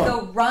don't have to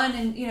them. go run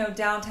in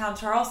downtown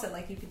Charleston.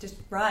 Like you could just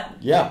run.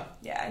 Yeah.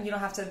 Yeah, and you don't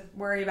have to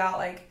worry about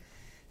like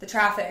the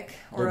traffic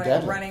or like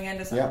deadly. running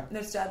into something. Yeah.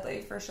 It's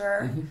deadly for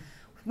sure. Mm-hmm.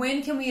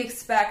 When can we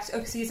expect?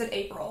 Oh, so you said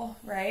April,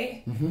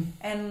 right? Mm-hmm.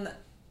 And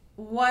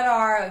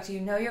do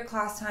you know your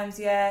class times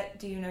yet?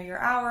 Do you know your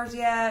hours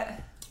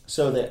yet?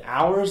 So the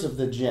hours of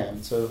the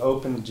gym, so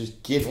open,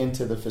 just get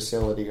into the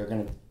facility, are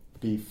going to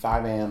be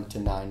 5 a.m. to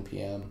 9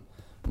 p.m.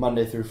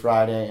 Monday through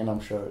Friday, and I'm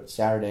sure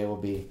Saturday will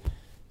be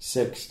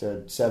 6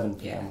 to 7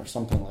 p.m. or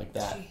something like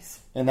that. Jeez.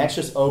 And that's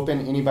just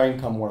open. Anybody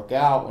can come work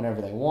out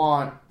whenever they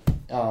want.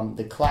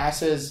 The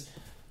classes,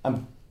 I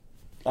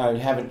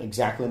haven't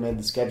exactly made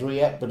the schedule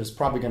yet, but it's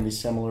probably going to be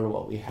similar to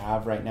what we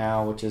have right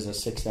now, which is a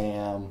 6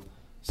 a.m.,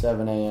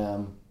 7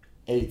 a.m.,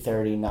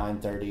 8:30,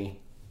 9:30,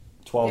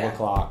 12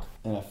 o'clock,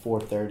 and a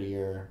 4:30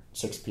 or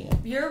 6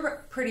 p.m.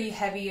 You're pretty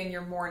heavy in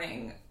your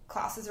morning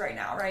classes right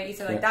now, right? You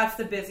said like that's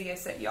the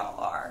busiest that y'all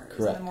are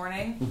is in the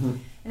morning. Mm-hmm.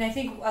 And I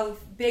think a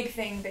big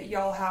thing that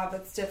y'all have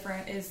that's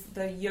different is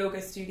the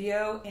yoga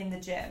studio in the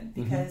gym,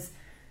 because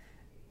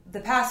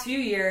the past few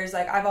years,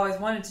 like I've always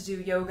wanted to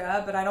do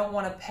yoga, but I don't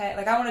want to pay.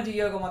 Like I want to do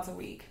yoga once a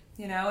week,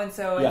 and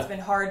so it's been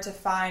hard to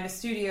find a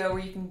studio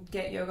where you can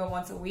get yoga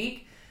once a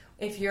week.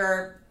 If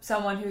you're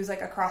someone who's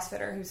like a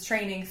CrossFitter who's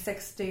training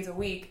 6 days a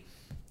week,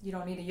 you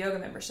don't need a yoga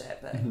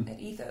membership. But at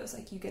Ethos,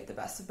 like you get the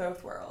best of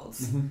both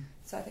worlds. Mm-hmm.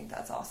 So I think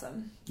that's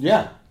awesome.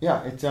 Yeah.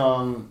 It's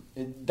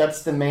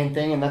that's the main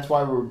thing, and that's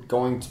why we're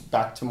going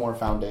back to more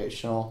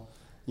foundational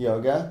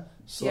yoga,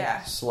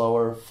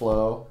 slower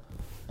flow,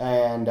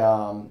 and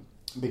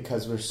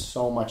because there's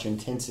so much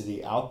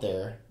intensity out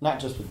there. Not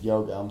just with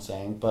yoga, I'm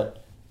saying,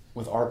 but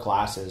with our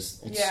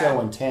classes, it's so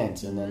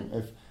intense. And then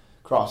if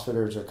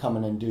CrossFitters are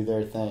coming and do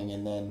their thing,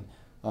 and then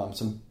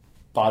some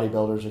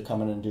bodybuilders are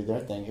coming and do their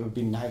thing, it would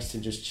be nice to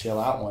just chill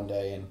out one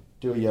day and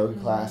do a yoga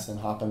class and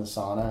hop in the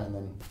sauna and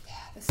then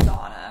the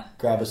sauna,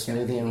 grab a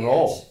smoothie and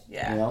roll.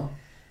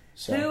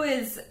 So. Who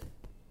is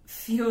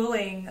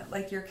fueling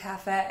like your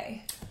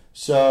cafe?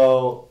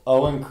 So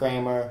Owen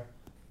Kramer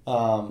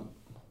or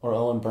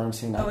Owen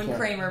Bernstein.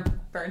 Kramer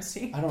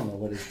Bernstein. I don't know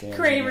what his name is.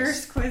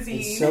 Kramer's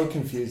Cuisine. It's so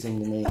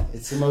confusing to me.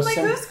 It's the most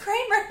who's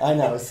Kramer? I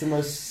know, it's the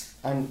most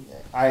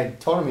I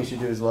told him he should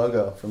do his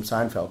logo from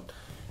Seinfeld.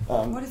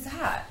 What is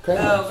that?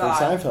 Kramer from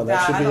Seinfeld.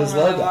 That should be his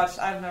logo.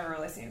 I've never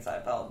really seen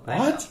Seinfeld.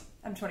 What?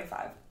 I'm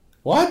 25.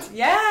 What?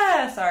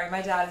 Yeah, sorry.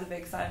 My dad is a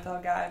big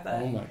Seinfeld guy,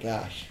 but oh my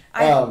gosh.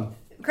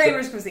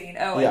 Kramer's Cuisine.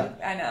 Owen. Yeah.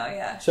 I know,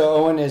 yeah. So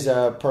Owen is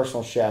a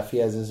personal chef. He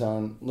has his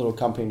own little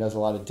company, does a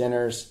lot of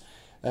dinners.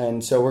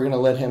 And so we're going to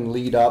let him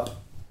lead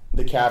up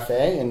the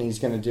cafe, and he's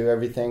going to do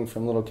everything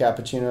from little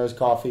cappuccinos,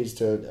 coffees,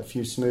 to a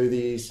few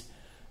smoothies,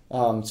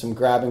 some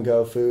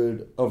grab-and-go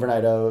food,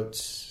 overnight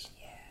oats,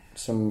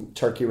 some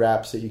turkey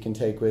wraps that you can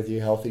take with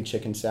you, healthy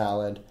chicken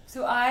salad.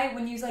 So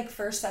when you like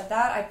first said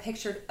that, I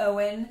pictured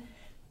Owen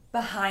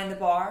behind the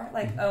bar,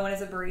 like Owen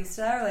is a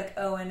barista, or like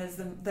Owen is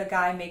the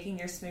guy making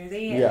your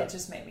smoothie, and it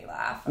just made me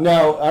laugh.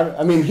 No,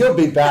 I mean, he'll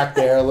be back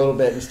there a little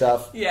bit and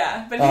stuff.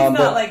 Yeah, but he's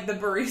not like the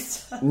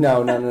barista.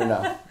 No.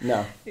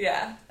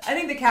 Yeah, I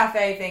think the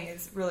cafe thing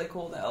is really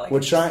cool though. Like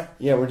we're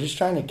just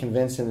trying to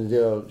convince him to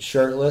do a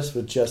shirtless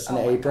with just an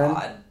apron.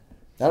 God.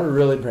 That would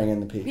really bring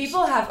in the peeps.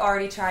 People have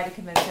already tried to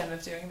convince him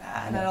of doing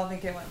that, and I don't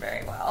think it went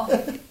very well.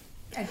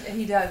 and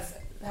he does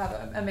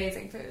have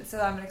amazing food,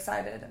 so I'm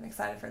excited. I'm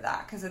excited for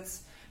that because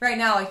it's. Right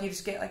now, like, you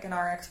just get, like, an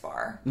RX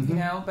bar, you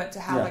know? But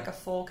to have, like, a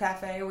full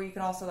cafe where you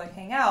can also, like,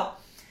 hang out,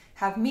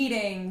 have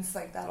meetings,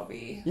 like, that'll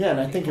be... Yeah, and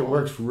I think it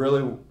works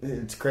really...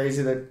 It's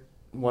crazy that,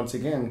 once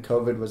again,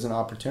 COVID was an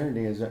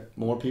opportunity, is that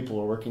more people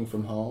are working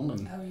from home,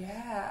 and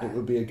it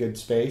would be a good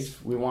space.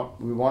 We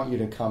want you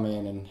to come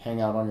in and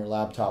hang out on your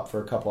laptop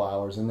for a couple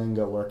hours and then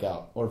go work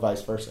out, or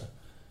vice versa.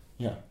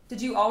 Yeah.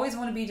 Did you always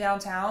want to be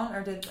downtown,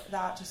 or did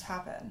that just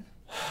happen?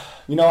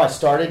 You know, I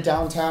started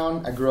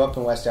downtown. I grew up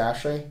in West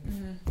Ashley.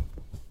 Mm-hmm.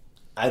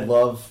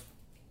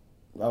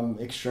 I'm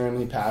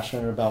extremely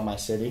passionate about my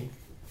city.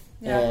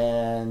 Yeah.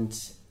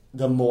 And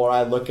the more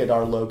I look at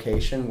our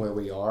location where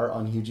we are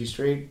on Hugie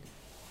Street,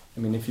 I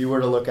mean, if you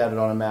were to look at it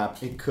on a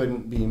map, it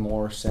couldn't be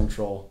more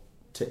central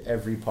to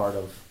every part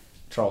of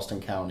Charleston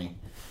County.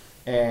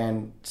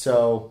 And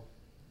so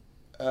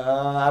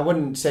I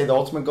wouldn't say the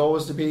ultimate goal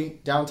was to be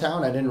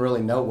downtown. I didn't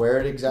really know where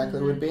it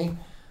exactly would be.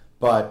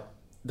 But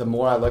the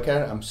more I look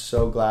at it, I'm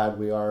so glad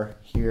we are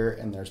here,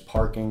 and there's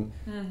parking,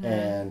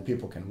 and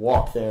people can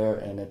walk there,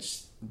 and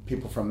it's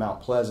people from Mount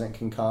Pleasant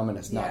can come, and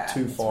it's not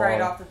too far. Right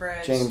off the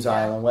bridge. James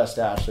Island, West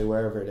Ashley,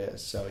 wherever it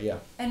is. So yeah.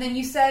 And then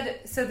you said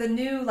the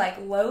new like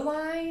low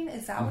line,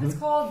 is that what it's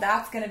called?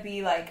 That's going to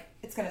be like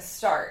it's going to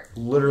start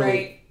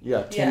literally,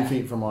 right? 10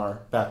 feet from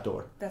our back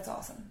door. That's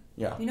awesome.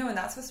 Yeah. You know when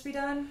that's supposed to be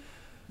done?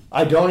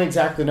 I don't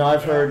exactly know.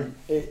 I've heard.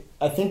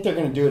 I think they're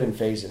going to do it in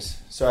phases.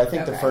 So I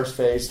think the first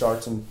phase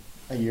starts in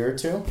a year or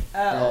two,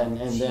 and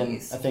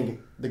then I think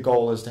the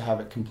goal is to have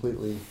it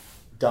completely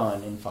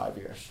done in 5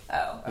 years.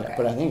 Oh, okay. Yeah,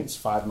 but I think it's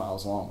 5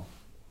 miles long.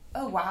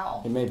 Oh,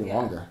 wow. It may be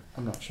longer.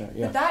 I'm not sure.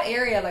 Yeah. But that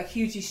area, like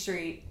Hugie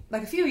Street,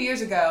 like a few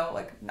years ago,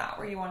 like not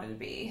where you wanted to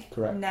be.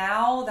 Correct.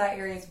 Now that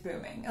area is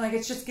booming, and like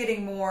it's just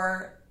getting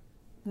more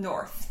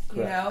north,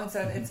 you know, and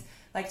so it's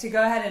like to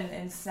go ahead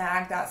and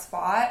snag that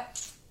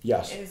spot.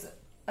 Yes. Is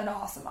an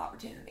awesome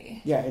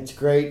opportunity. Yeah, it's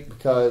great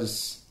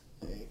because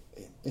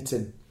it's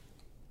a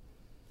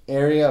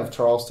area of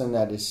Charleston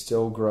that is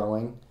still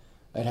growing.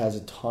 It has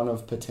a ton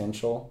of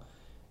potential,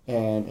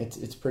 and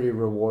it's pretty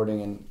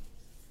rewarding and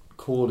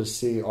cool to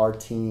see our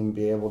team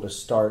be able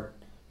to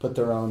put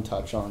their own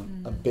touch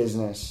on a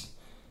business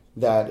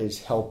that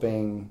is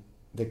helping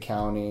the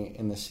county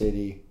and the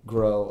city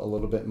grow a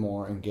little bit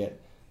more and get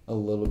a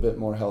little bit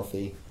more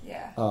healthy.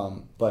 Yeah.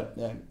 But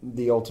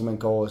the ultimate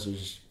goal is to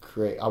just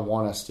I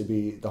want us to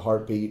be the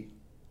heartbeat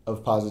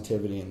of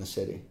positivity in the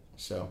city.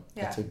 So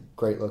it's a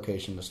great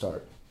location to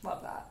start.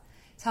 Love that.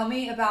 Tell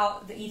me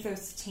about the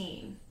Ethos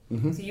team.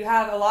 So you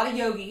have a lot of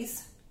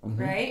yogis,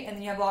 right? And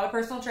then you have a lot of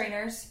personal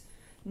trainers.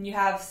 And you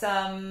have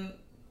some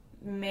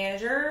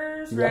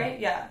managers, right?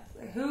 Yeah.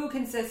 Who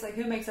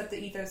makes up the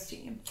Ethos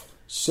team?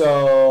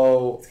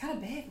 So it's kind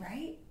of big,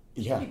 right?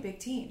 Yeah. Pretty big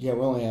team. Yeah,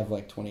 we only have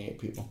like 28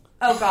 people.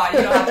 Oh, God,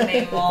 you don't have to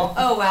name them all.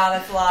 Oh, wow,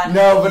 that's a lot.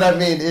 No, but I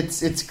mean,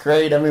 it's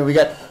great. I mean, we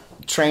got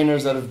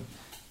trainers that have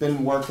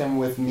been working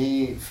with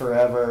me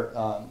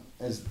forever,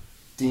 as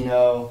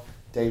Dino,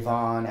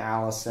 Davon,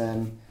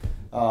 Allison.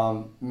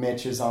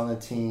 Mitch is on the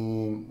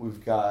team.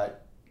 We've got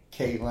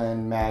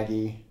Caitlin,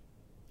 Maggie,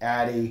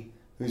 Addie,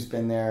 who's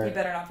been there. You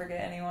better not forget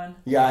anyone.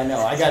 Yeah, I know.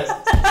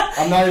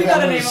 I'm not even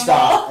going to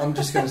stop. I'm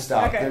just going to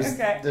stop.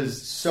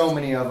 There's so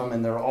many of them,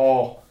 and they're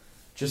all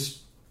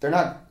they're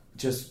not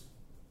just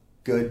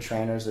good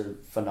trainers. They're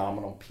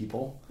phenomenal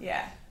people.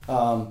 Yeah.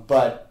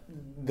 But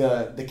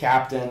the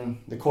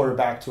captain, the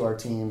quarterback to our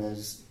team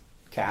is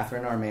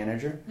Catherine, our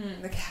manager.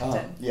 The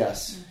captain.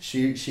 Yes.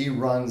 She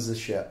runs the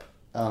ship.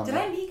 Did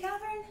I meet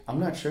Catherine? I'm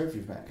not sure if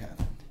you've met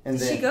Catherine. And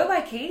Does she go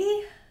by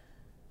Katie?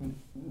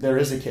 There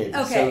is a Katie.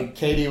 Okay. So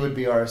Katie would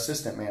be our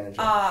assistant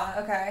manager.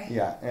 Okay.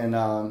 Yeah,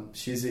 and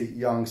she's a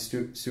young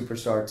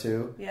superstar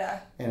too. Yeah.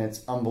 And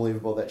it's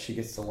unbelievable that she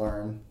gets to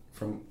learn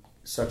from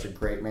such a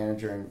great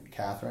manager in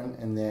Catherine.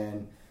 And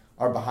then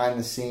our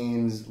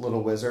behind-the-scenes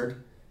little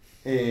wizard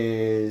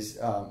is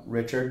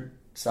Richard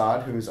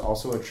Saad, who is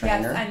also a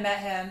trainer. Yes, I met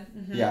him.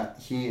 Mm-hmm. Yeah,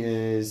 he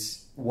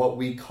is what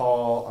we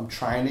call, I'm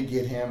trying to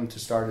get him to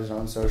start his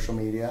own social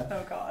media.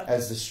 Oh, God.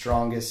 As the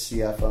strongest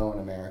CFO in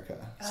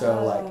America.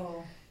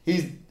 So,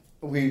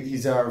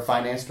 he's our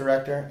finance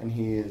director, and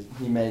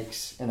he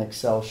makes an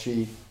Excel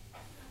sheet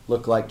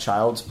look like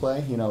child's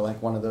play,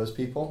 like one of those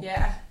people.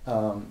 Yeah.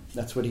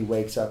 That's what he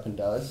wakes up and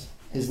does.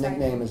 His Exciting.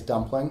 nickname is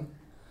Dumpling.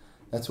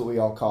 That's what we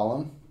all call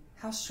him.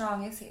 How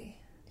strong is he?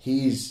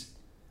 He's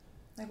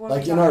what are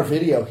we in our talking?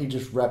 video, he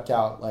just repped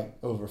out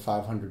over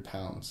 500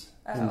 pounds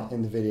Oh.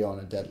 in the video on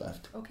a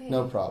deadlift. Okay.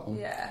 No problem.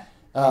 Yeah.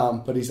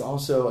 But he's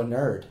also a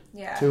nerd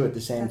too at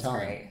the same That's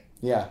time. Great.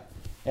 Yeah.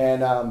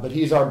 And but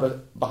he's our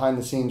behind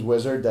the scenes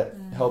wizard that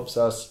helps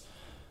us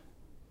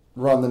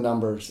run the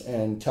numbers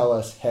and tell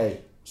us,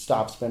 hey,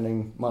 stop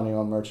spending money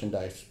on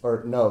merchandise,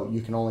 or no,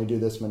 you can only do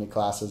this many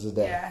classes a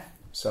day. Yeah.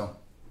 So,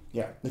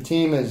 yeah, the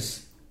team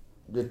it's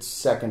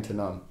second to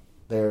none.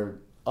 They're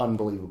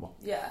unbelievable.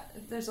 Yeah,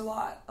 there's a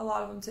lot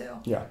of them too.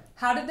 Yeah.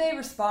 How did they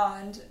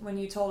respond when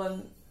you told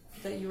them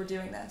that you were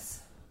doing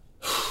this?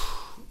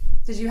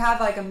 Did you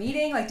have a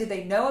meeting? Did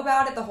they know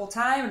about it the whole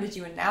time, or did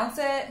you announce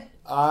it?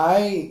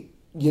 I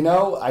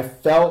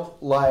felt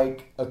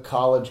like a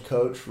college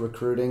coach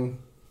recruiting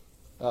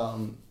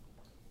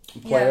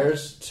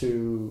players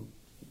to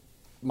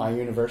my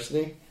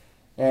university,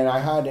 and I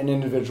had an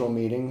individual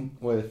meeting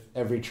with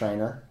every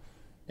trainer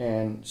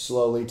and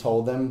slowly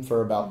told them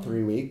for about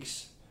 3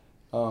 weeks,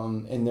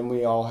 and then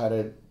we all had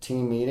a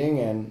team meeting,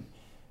 and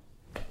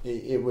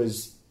it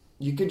was,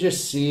 you could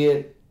just see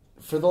it.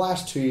 For the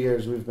last 2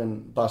 years, we've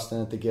been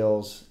busting at the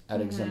gills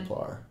at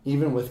Exemplar.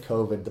 Even with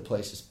COVID, the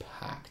place is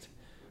packed.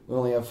 We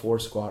only have 4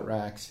 squat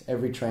racks.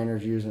 Every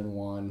trainer's using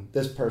one.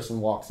 This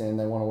person walks in,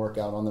 they want to work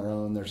out on their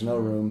own. There's no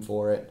room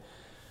for it.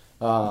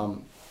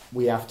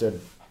 We have to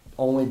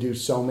only do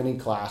so many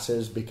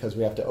classes because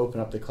we have to open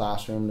up the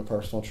classroom to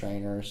personal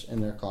trainers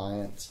and their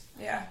clients.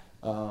 Yeah.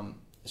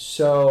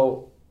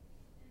 So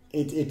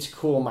it's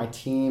cool. My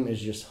team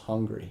is just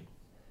hungry.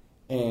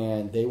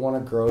 And they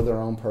want to grow their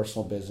own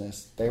personal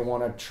business. They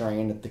want to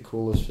train at the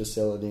coolest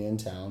facility in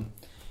town.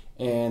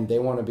 And they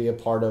want to be a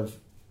part of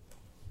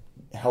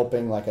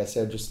helping, like I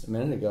said just a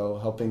minute ago,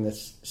 helping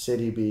this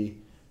city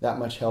be that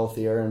much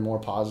healthier and more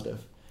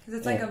positive. Because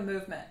it's like a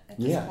movement at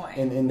this point.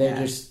 And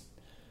they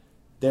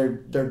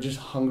they're just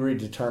hungry,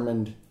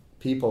 determined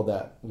people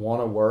that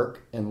want to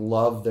work and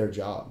love their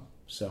job.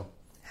 So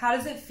how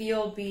does it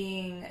feel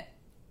being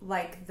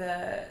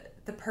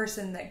the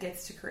person that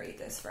gets to create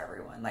this for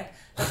everyone?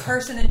 The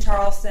person in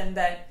Charleston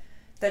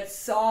that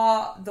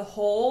saw the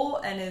whole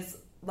and is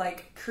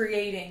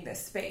creating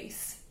this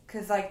space.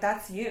 Because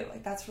that's you.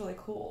 That's really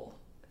cool.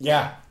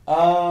 Yeah.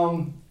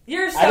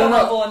 You're so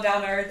humble and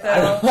down to earth,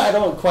 though. I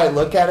don't quite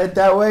look at it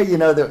that way.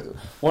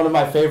 One of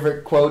my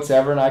favorite quotes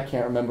ever, and I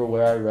can't remember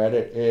where I read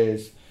it,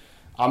 is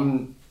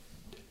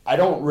I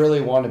don't really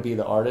want to be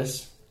the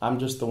artist. I'm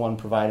just the one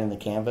providing the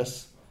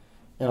canvas.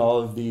 And all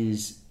of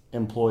these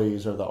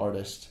employees are the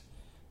artist.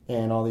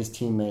 And all these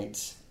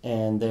teammates.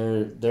 And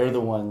they're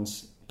the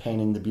ones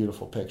painting the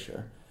beautiful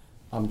picture.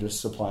 I'm just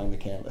supplying the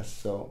canvas.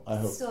 So I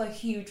hope. It's still a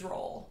huge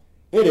role.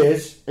 It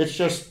is. It's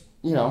just,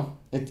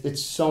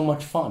 it's so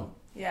much fun.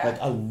 Yeah.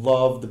 I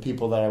love the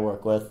people that I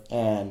work with,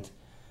 and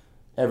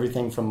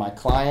everything from my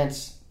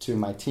clients to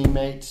my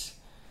teammates.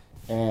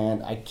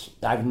 And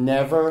I've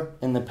never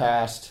in the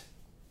past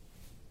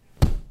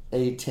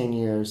 8-10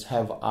 years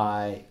have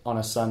I, on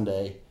a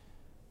Sunday,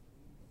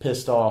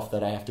 pissed off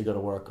that I have to go to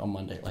work on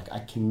Monday. I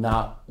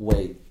cannot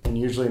wait. And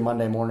usually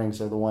Monday mornings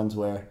are the ones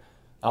where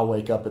I'll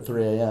wake up at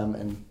 3 a.m.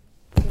 and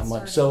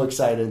I'm so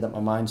excited that my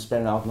mind's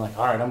spinning out. I'm like,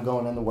 all right, I'm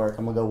going into work.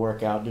 I'm going to go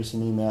work out, do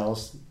some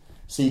emails,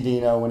 see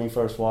Dino when he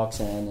first walks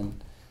in,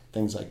 and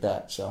things like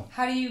that. So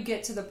how do you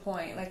get to the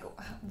point?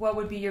 What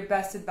would be your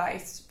best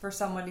advice for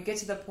someone to get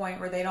to the point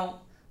where they don't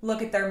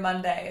look at their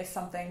Monday as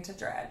something to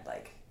dread?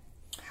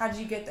 How did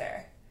you get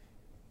there?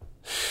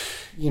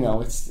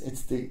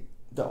 It's the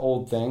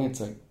old thing.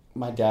 It's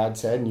my dad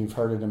said, and you've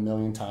heard it a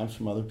million times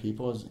from other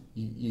people, is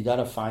you got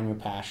to find your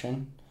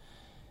passion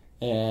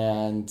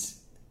and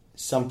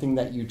something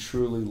that you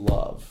truly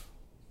love.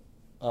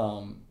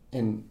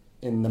 And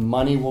the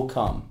money will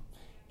come.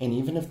 And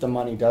even if the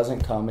money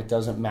doesn't come, it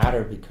doesn't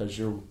matter, because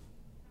you're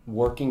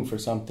working for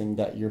something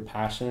that you're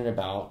passionate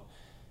about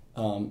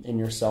in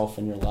yourself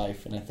and your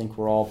life. And I think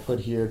we're all put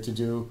here to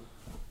do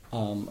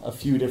a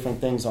few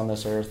different things on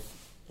this earth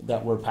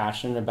that we're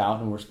passionate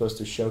about, and we're supposed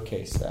to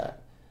showcase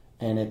that.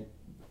 And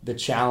the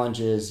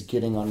challenge is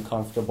getting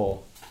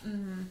uncomfortable,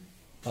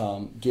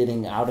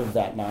 getting out of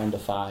that 9 to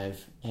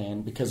 5.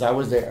 And because I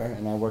was there,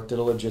 and I worked at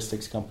a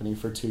logistics company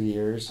for 2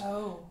 years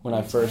when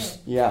I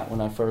first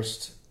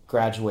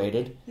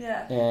graduated.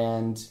 Yeah.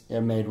 And I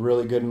made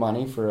really good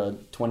money for a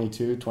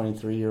 22,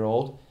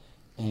 23-year-old.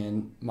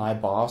 And my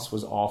boss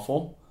was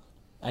awful.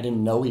 I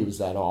didn't know he was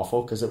that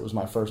awful because it was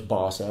my first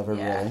boss ever,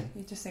 really.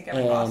 You just think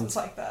every boss is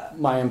like that.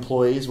 My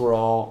employees were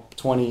all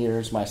 20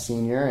 years my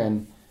senior,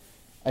 and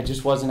I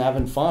just wasn't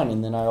having fun.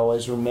 And then I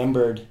always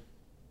remembered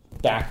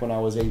back when I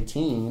was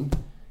 18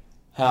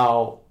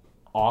 how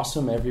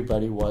awesome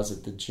everybody was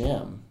at the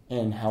gym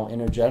and how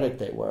energetic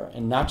they were.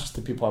 And not just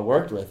the people I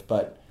worked with,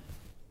 but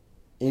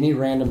any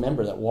random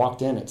member that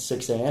walked in at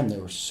 6 a.m., they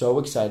were so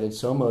excited,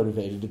 so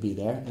motivated to be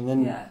there. And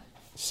then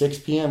 6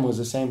 p.m. was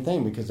the same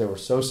thing, because they were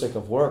so sick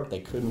of work, they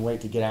couldn't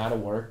wait to get out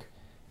of work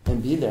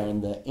and be there.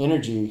 And the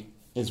energy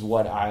is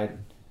what I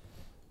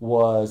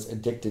was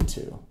addicted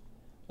to.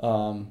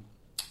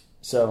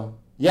 So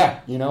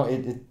yeah,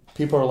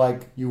 people are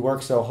like, you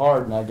work so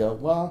hard, and I go,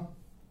 well,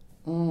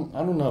 I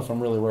don't know if I'm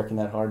really working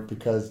that hard,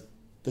 because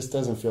this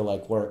doesn't feel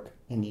like work.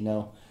 And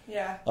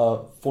yeah,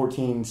 a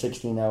 14,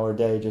 16-hour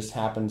day just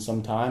happens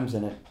sometimes,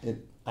 and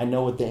I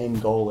know what the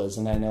end goal is,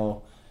 and I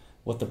know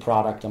what the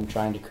product I'm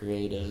trying to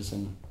create is,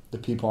 and the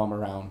people I'm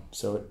around.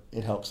 So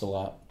it helps a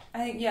lot. I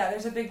think,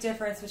 there's a big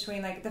difference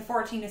between like the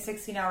 14 to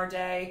 16-hour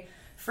day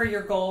for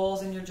your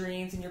goals and your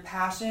dreams and your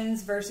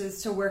passions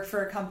versus to work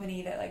for a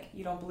company that like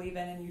you don't believe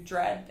in and you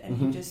dread,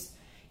 and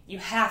you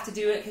have to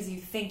do it because you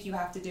think you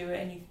have to do it,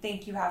 and you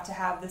think you have to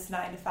have this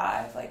 9 to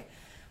 5. Like,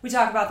 we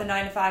talk about the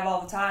 9 to 5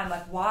 all the time.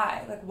 Like,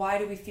 why? Like, why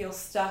do we feel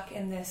stuck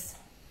in this?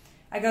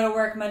 I go to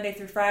work Monday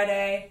through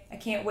Friday. I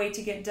can't wait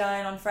to get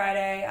done on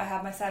Friday. I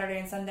have my Saturday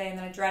and Sunday, and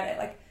then I dread it.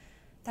 Like,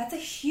 that's a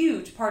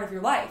huge part of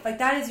your life. Like,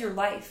 that is your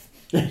life.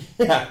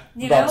 Yeah,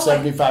 about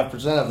 75%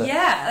 of it.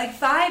 Yeah, like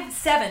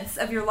 5/7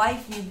 of your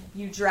life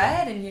you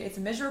dread, and it's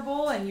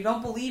miserable, and you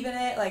don't believe in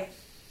it. Like,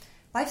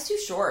 life's too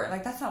short.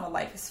 Like, that's not what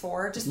life is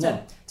for. Just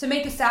to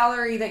make a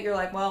salary that you're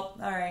like, well,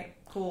 all right,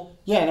 cool.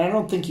 Yeah, and I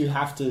don't think you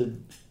have to.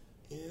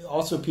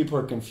 Also, people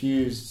are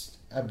confused,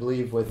 I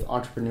believe, with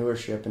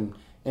entrepreneurship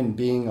and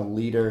being a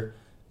leader,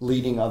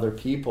 leading other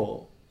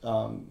people.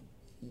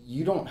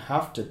 You don't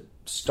have to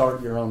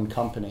start your own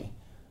company.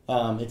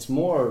 It's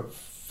more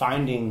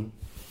finding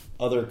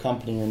other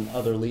company and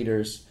other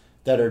leaders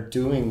that are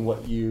doing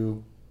what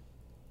you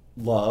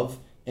love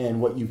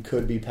and what you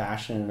could be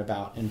passionate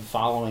about, and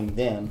following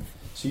them.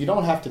 So you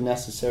don't have to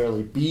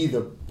necessarily be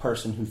the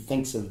person who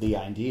thinks of the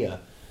idea,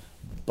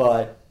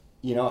 but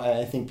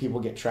I think people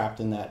get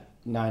trapped in that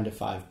 9 to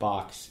 5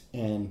 box,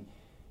 and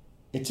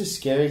it's a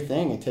scary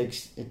thing. It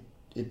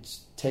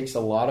takes a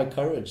lot of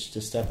courage to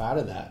step out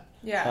of that.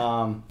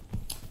 Yeah.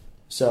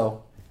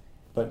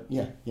 But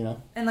yeah,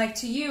 And like,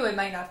 to you, it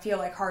might not feel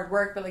like hard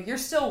work, but like, you're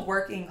still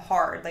working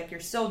hard. Like,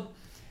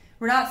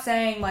 we're not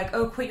saying like,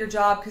 oh, quit your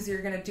job because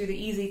you're going to do the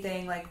easy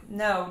thing. Like,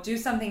 no, do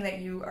something that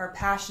you are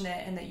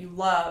passionate and that you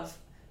love.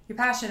 You're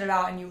passionate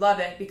about and you love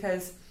it,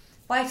 because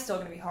life's still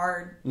going to be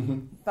hard.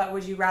 Mm-hmm. But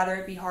would you rather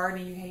it be hard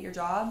and you hate your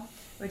job?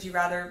 Would you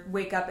rather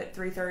wake up at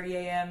 3:30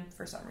 a.m.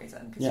 for some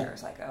reason because you're a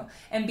psycho,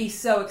 and be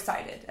so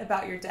excited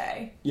about your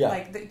day? Yeah.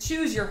 Like,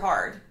 choose your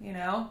hard,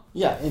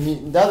 Yeah,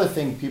 and the other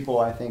thing people,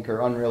 I think,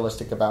 are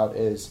unrealistic about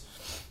is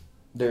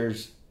they're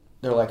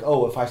like,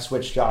 oh, if I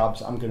switch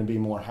jobs, I'm going to be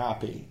more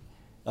happy.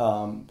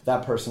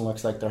 That person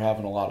looks like they're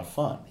having a lot of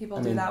fun. People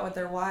do that with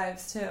their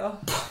wives too.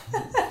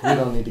 We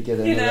don't need to get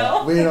into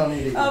that. We don't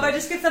need to. If I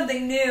just get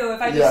something new,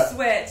 if I just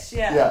switch,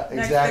 yeah,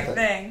 next exactly.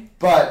 big thing.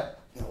 But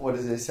what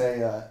does they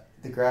say?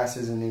 The grass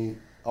isn't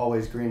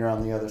always greener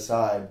on the other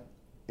side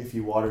if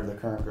you water the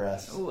current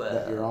grass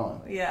that you're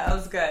on. Yeah, that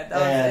was good. That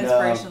was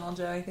inspirational,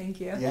 Joey.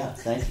 Thank you. Yeah,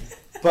 thank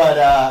you.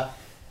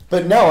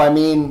 But no, I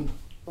mean,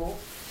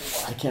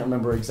 I can't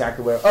remember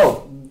exactly where.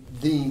 Oh,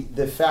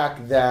 the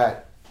fact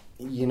that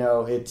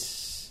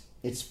it's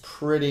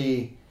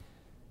pretty.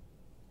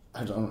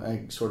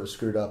 I sort of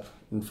screwed up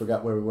and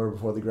forgot where we were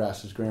before the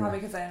grass was greener. Probably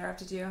because I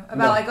interrupted you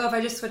about if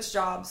I just switch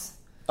jobs.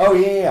 Oh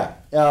yeah.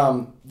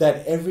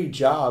 That every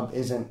job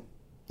isn't.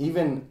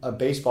 Even a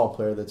baseball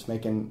player that's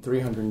making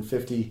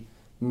 $350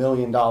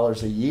 million a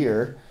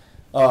year,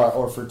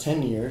 or for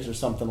 10 years or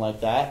something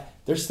like that,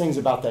 there's things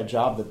about that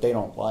job that they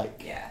don't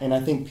like. Yeah. And I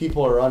think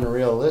people are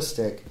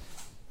unrealistic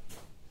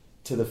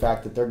to the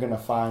fact that they're going to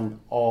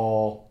find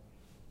all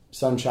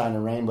sunshine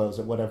and rainbows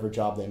at whatever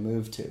job they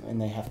move to.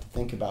 And they have to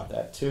think about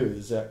that too,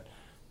 is that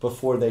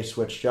before they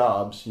switch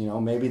jobs,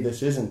 maybe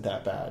this isn't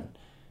that bad.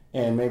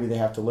 And maybe they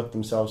have to look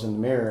themselves in the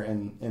mirror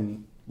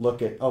and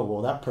look at, oh,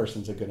 well, that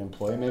person's a good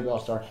employee. Maybe I'll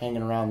start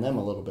hanging around them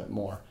a little bit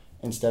more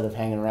instead of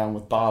hanging around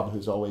with Bob,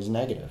 who's always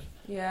negative.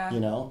 Yeah.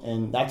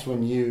 And that's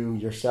when you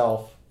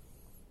yourself,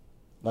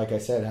 like I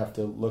said, have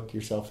to look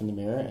yourself in the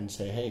mirror and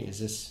say, hey, is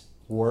this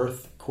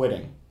worth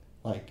quitting?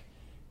 Like,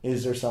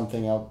 is there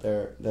something out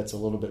there that's a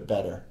little bit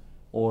better?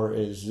 Or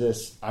is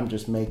this, I'm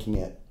just making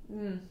it that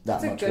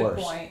much worse? That's a good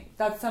point.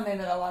 That's something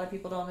that a lot of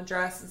people don't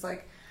address, is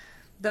like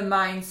the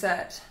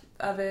mindset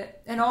of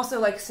it. And also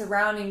like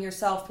surrounding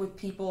yourself with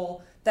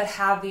people that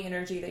have the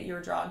energy that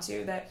you're drawn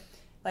to. That,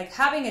 like,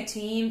 having a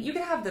team, you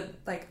can have the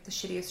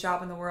shittiest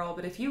job in the world,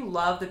 but if you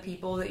love the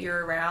people that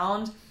you're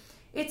around,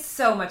 it's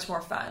so much more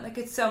fun. Like,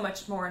 it's so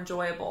much more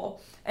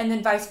enjoyable. And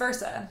then vice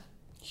versa.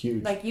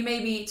 Huge. Like, you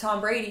may be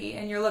Tom Brady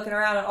and you're looking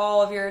around at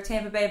all of your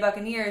Tampa Bay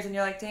Buccaneers and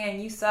you're like, Dan,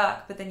 you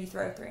suck, but then you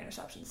throw 3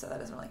 interceptions, so that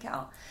doesn't really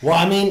count. Well,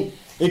 I mean,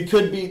 it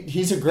could be,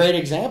 he's a great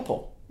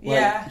example.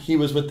 Yeah. He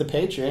was with the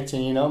Patriots,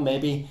 and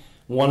maybe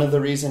one of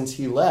the reasons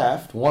he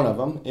left, one of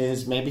them,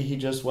 is maybe he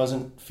just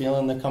wasn't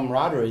feeling the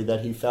camaraderie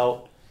that he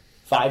felt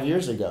 5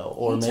 years ago.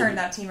 Or he turned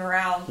that team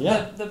around,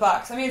 the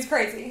Bucs. I mean, it's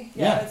crazy.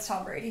 Yeah, it's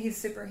Tom Brady. He's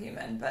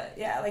superhuman. But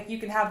yeah, like, you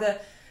can have the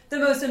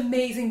most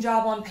amazing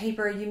job on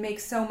paper. You make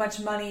so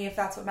much money if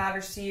that's what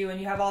matters to you, and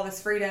you have all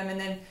this freedom, and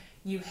then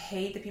you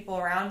hate the people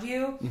around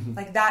you. Mm-hmm.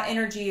 Like, that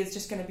energy is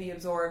just going to be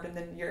absorbed, and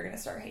then you're going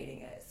to start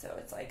hating it. So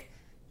it's like,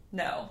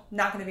 no,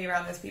 not going to be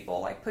around those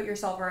people. Like, put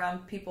yourself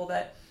around people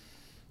that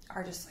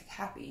are just like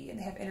happy and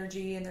they have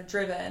energy and they're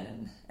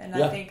driven. And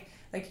I think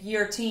like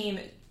your team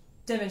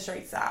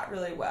demonstrates that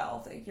really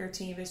well. Like, your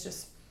team is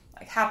just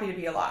like happy to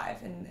be alive,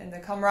 and the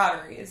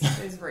camaraderie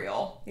is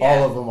real. Yeah.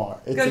 All of them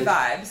are. Good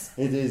vibes.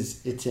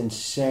 It's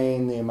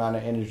insane the amount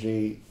of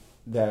energy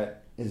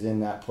that is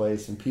in that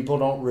place, and people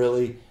don't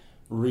really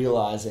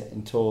realize it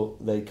until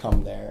they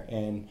come there.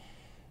 And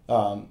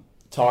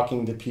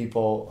talking to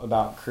people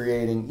about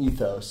creating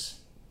Ethos,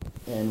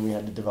 and we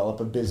had to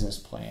develop a business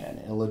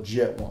plan, a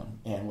legit one,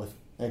 and with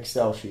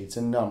Excel sheets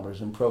and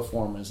numbers and pro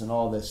formas and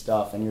all this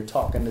stuff, and you're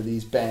talking to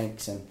these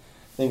banks and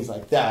things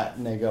like that,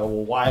 and they go,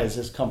 well, why is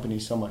this company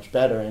so much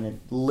better? And it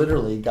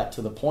literally got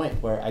to the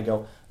point where I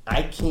go,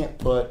 I can't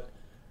put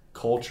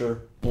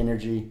culture,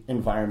 energy,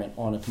 environment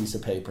on a piece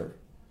of paper.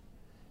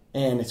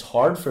 And it's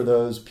hard for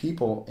those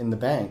people in the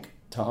bank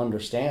to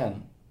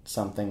understand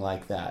something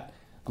like that.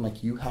 I'm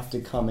like, you have to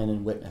come in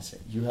and witness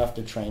it. You have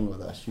to train with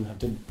us. You have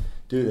to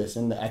do this.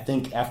 And I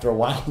think after a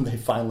while they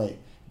finally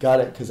got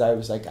it, because I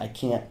was like, I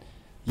can't.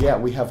 Yeah,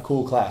 we have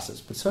cool classes,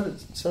 but so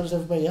does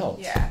everybody else.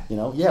 Yeah. You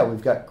know, yeah,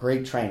 we've got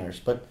great trainers,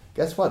 but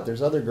guess what?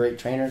 There's other great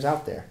trainers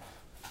out there.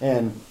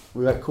 And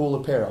we've got cool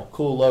apparel,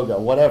 cool logo,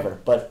 whatever.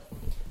 But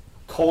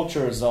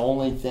culture is the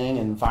only thing,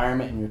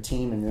 environment and your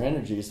team and your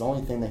energy is the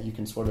only thing that you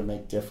can sort of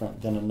make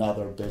different than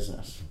another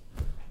business.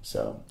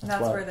 So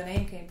that's where the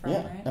name came from,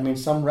 yeah. Right? I mean,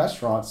 some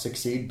restaurants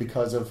succeed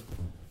because of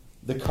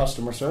the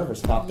customer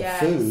service, not the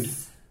food.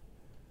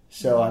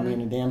 So, I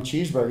mean, a damn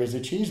cheeseburger is a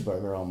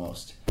cheeseburger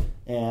almost.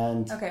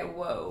 And okay,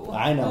 whoa.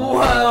 I know.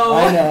 Whoa.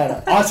 I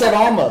know. I said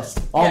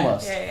almost.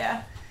 Almost.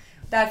 Yeah.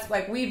 That's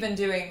like, we've been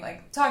doing,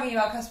 like, talking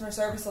about customer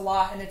service a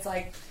lot, and it's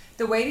like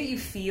the way that you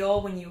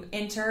feel when you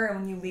enter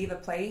and when you leave a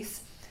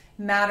place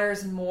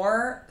matters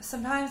more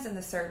sometimes than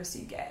the service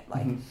you get.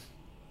 Like,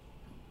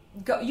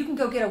 you can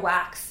go get a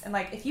wax, and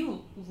like, if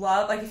you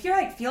love, like, if you're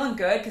like feeling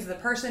good because the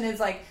person is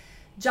like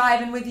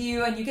jiving with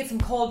you, and you get some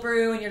cold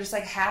brew and you're just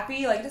like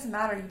happy, like, it doesn't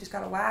matter, you just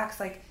got a wax,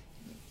 like,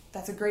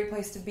 that's a great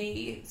place to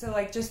be. So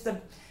like, just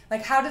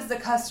how does the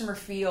customer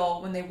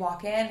feel when they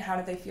walk in? How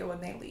do they feel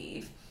when they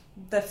leave?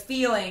 The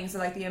feelings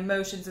and like the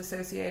emotions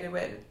associated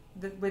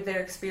with their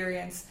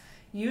experience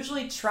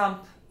usually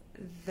trump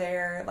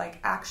their like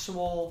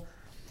actual,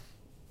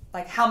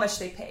 like, how much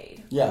they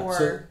paid. Yeah.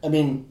 So I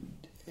mean,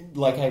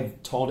 like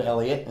I've told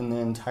Elliot and the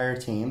entire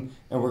team,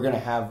 and we're going to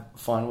have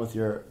fun with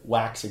your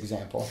wax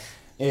example,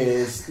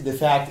 is the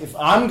fact, if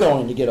I'm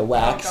going to get a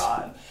wax,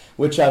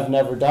 which I've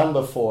never done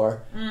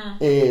before,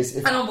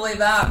 is... I don't believe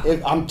that.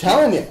 I'm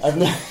telling you. I've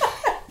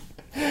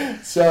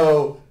never...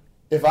 So,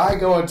 if I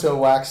go into a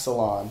wax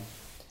salon,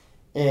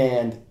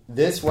 and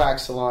this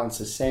wax salon is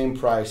the same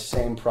price,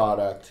 same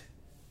product,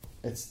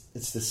 it's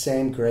the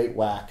same great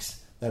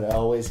wax that I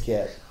always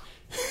get.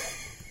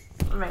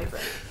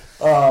 Amazing.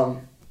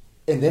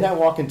 And then I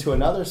walk into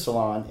another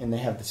salon, and they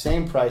have the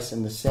same price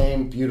and the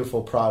same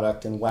beautiful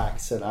product and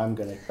wax that I'm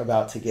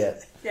about to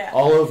get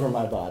all over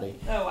my body.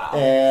 Oh, wow.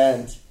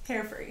 And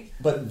carefree.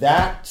 But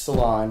that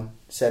salon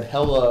said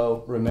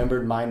hello,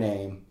 remembered my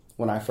name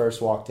when I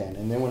first walked in.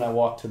 And then when I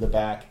walked to the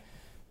back,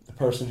 the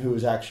person who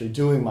was actually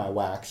doing my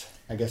wax,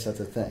 I guess that's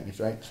a thing,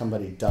 right?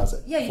 Somebody does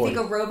it. Yeah, you think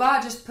a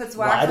robot just puts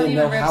wax on you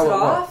and rips it it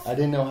off? I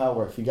didn't know how it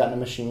worked. If you got in a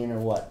machine or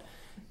what.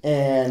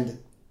 And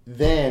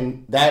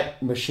then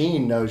that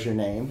machine knows your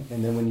name,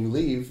 and then when you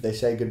leave, they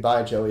say,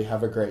 goodbye, Joey,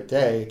 have a great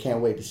day. I can't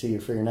wait to see you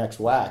for your next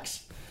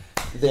wax.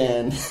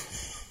 Then...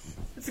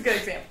 It's a good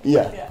example.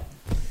 Yeah.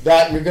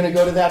 That you're going to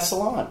go to that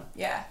salon.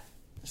 Yeah.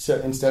 So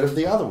instead of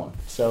the other one.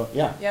 So,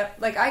 yeah. Yep.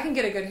 Like, I can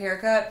get a good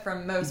haircut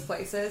from most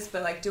places,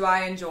 but, like, do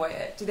I enjoy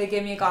it? Do they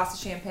give me a glass of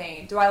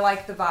champagne? Do I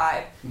like the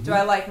vibe? Mm-hmm. Do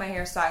I like my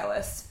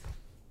hairstylist?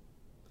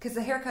 Because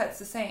the haircut's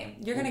the same.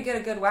 You're going to get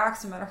a good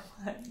wax no matter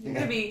what. You're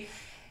going to be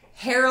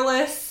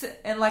hairless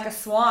and like a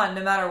swan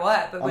no matter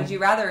what, but would you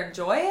rather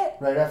enjoy it?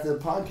 Right after the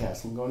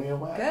podcast, I'm going to get a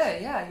wax.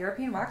 Good, yeah.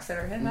 European wax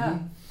sitter, hit him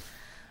up.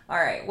 All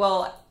right,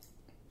 well,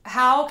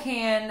 how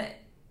can,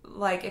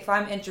 like, if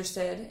I'm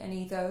interested in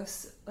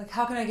Ethos, like,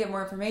 how can I get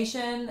more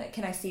information?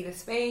 Can I see the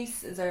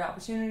space? Is there an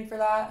opportunity for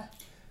that?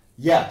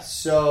 Yeah,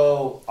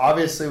 so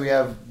obviously we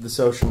have the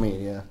social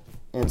media,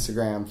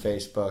 Instagram,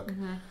 Facebook.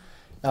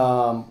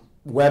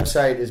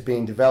 Website is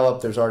being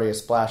developed. There's already a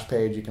splash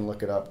page. You can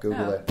look it up,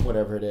 Google it,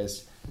 whatever it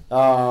is.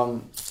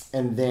 And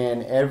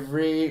then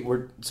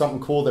something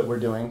cool that we're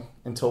doing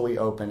until we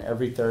open,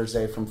 every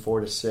Thursday from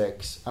 4 to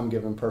 6, I'm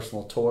giving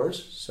personal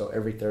tours. So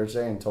every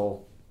Thursday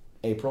until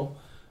April.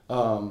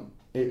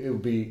 It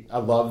would be, I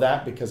love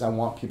that because I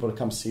want people to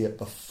come see it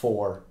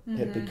before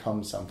it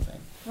becomes something.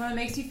 Well, it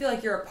makes you feel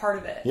like you're a part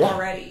of it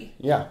already.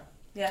 Yeah.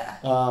 Yeah.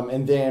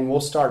 And then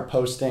we'll start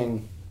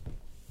posting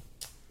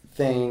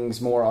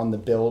things more on the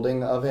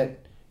building of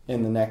it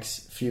in the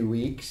next few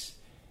weeks.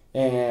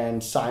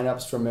 And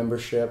sign-ups for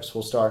memberships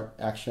will start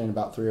actually in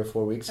about 3 or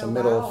 4 weeks, so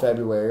middle of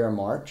February or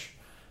March.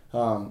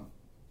 And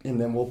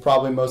then we'll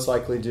probably most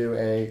likely do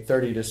a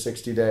 30 to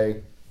 60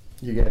 day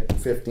You get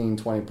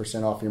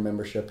 15-20% off your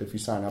membership if you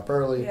sign up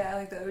early. Yeah,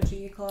 like the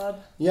OG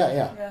club.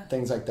 Yeah.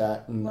 Things like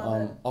that. And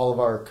all of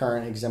our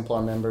current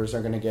Exemplar members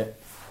are going to get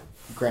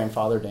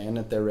grandfathered in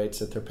at their rates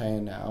that they're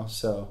paying now.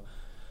 So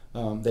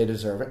they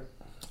deserve it.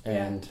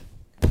 And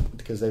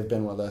because they've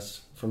been with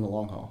us from the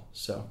long haul.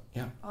 So,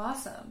 yeah.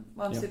 Awesome.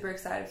 Well, I'm super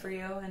excited for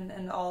you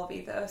and all of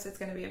Ethos. It's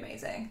going to be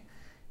amazing.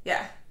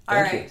 Yeah.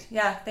 Thank you.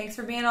 Yeah. Thanks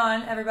for being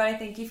on, everybody.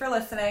 Thank you for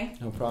listening.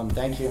 No problem.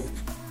 Thank you.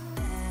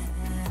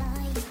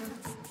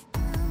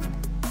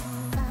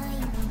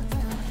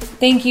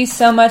 Thank you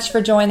so much for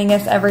joining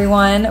us,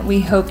 everyone. We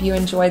hope you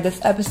enjoyed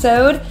this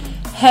episode.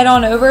 Head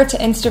on over to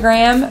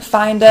Instagram.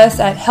 Find us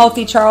at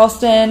Healthy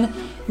Charleston.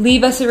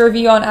 Leave us a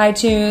review on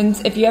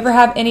iTunes. If you ever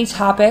have any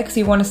topics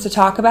you want us to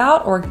talk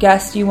about or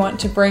guests you want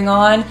to bring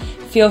on,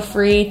 feel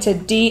free to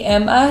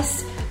DM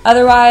us.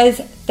 Otherwise,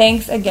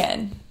 thanks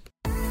again.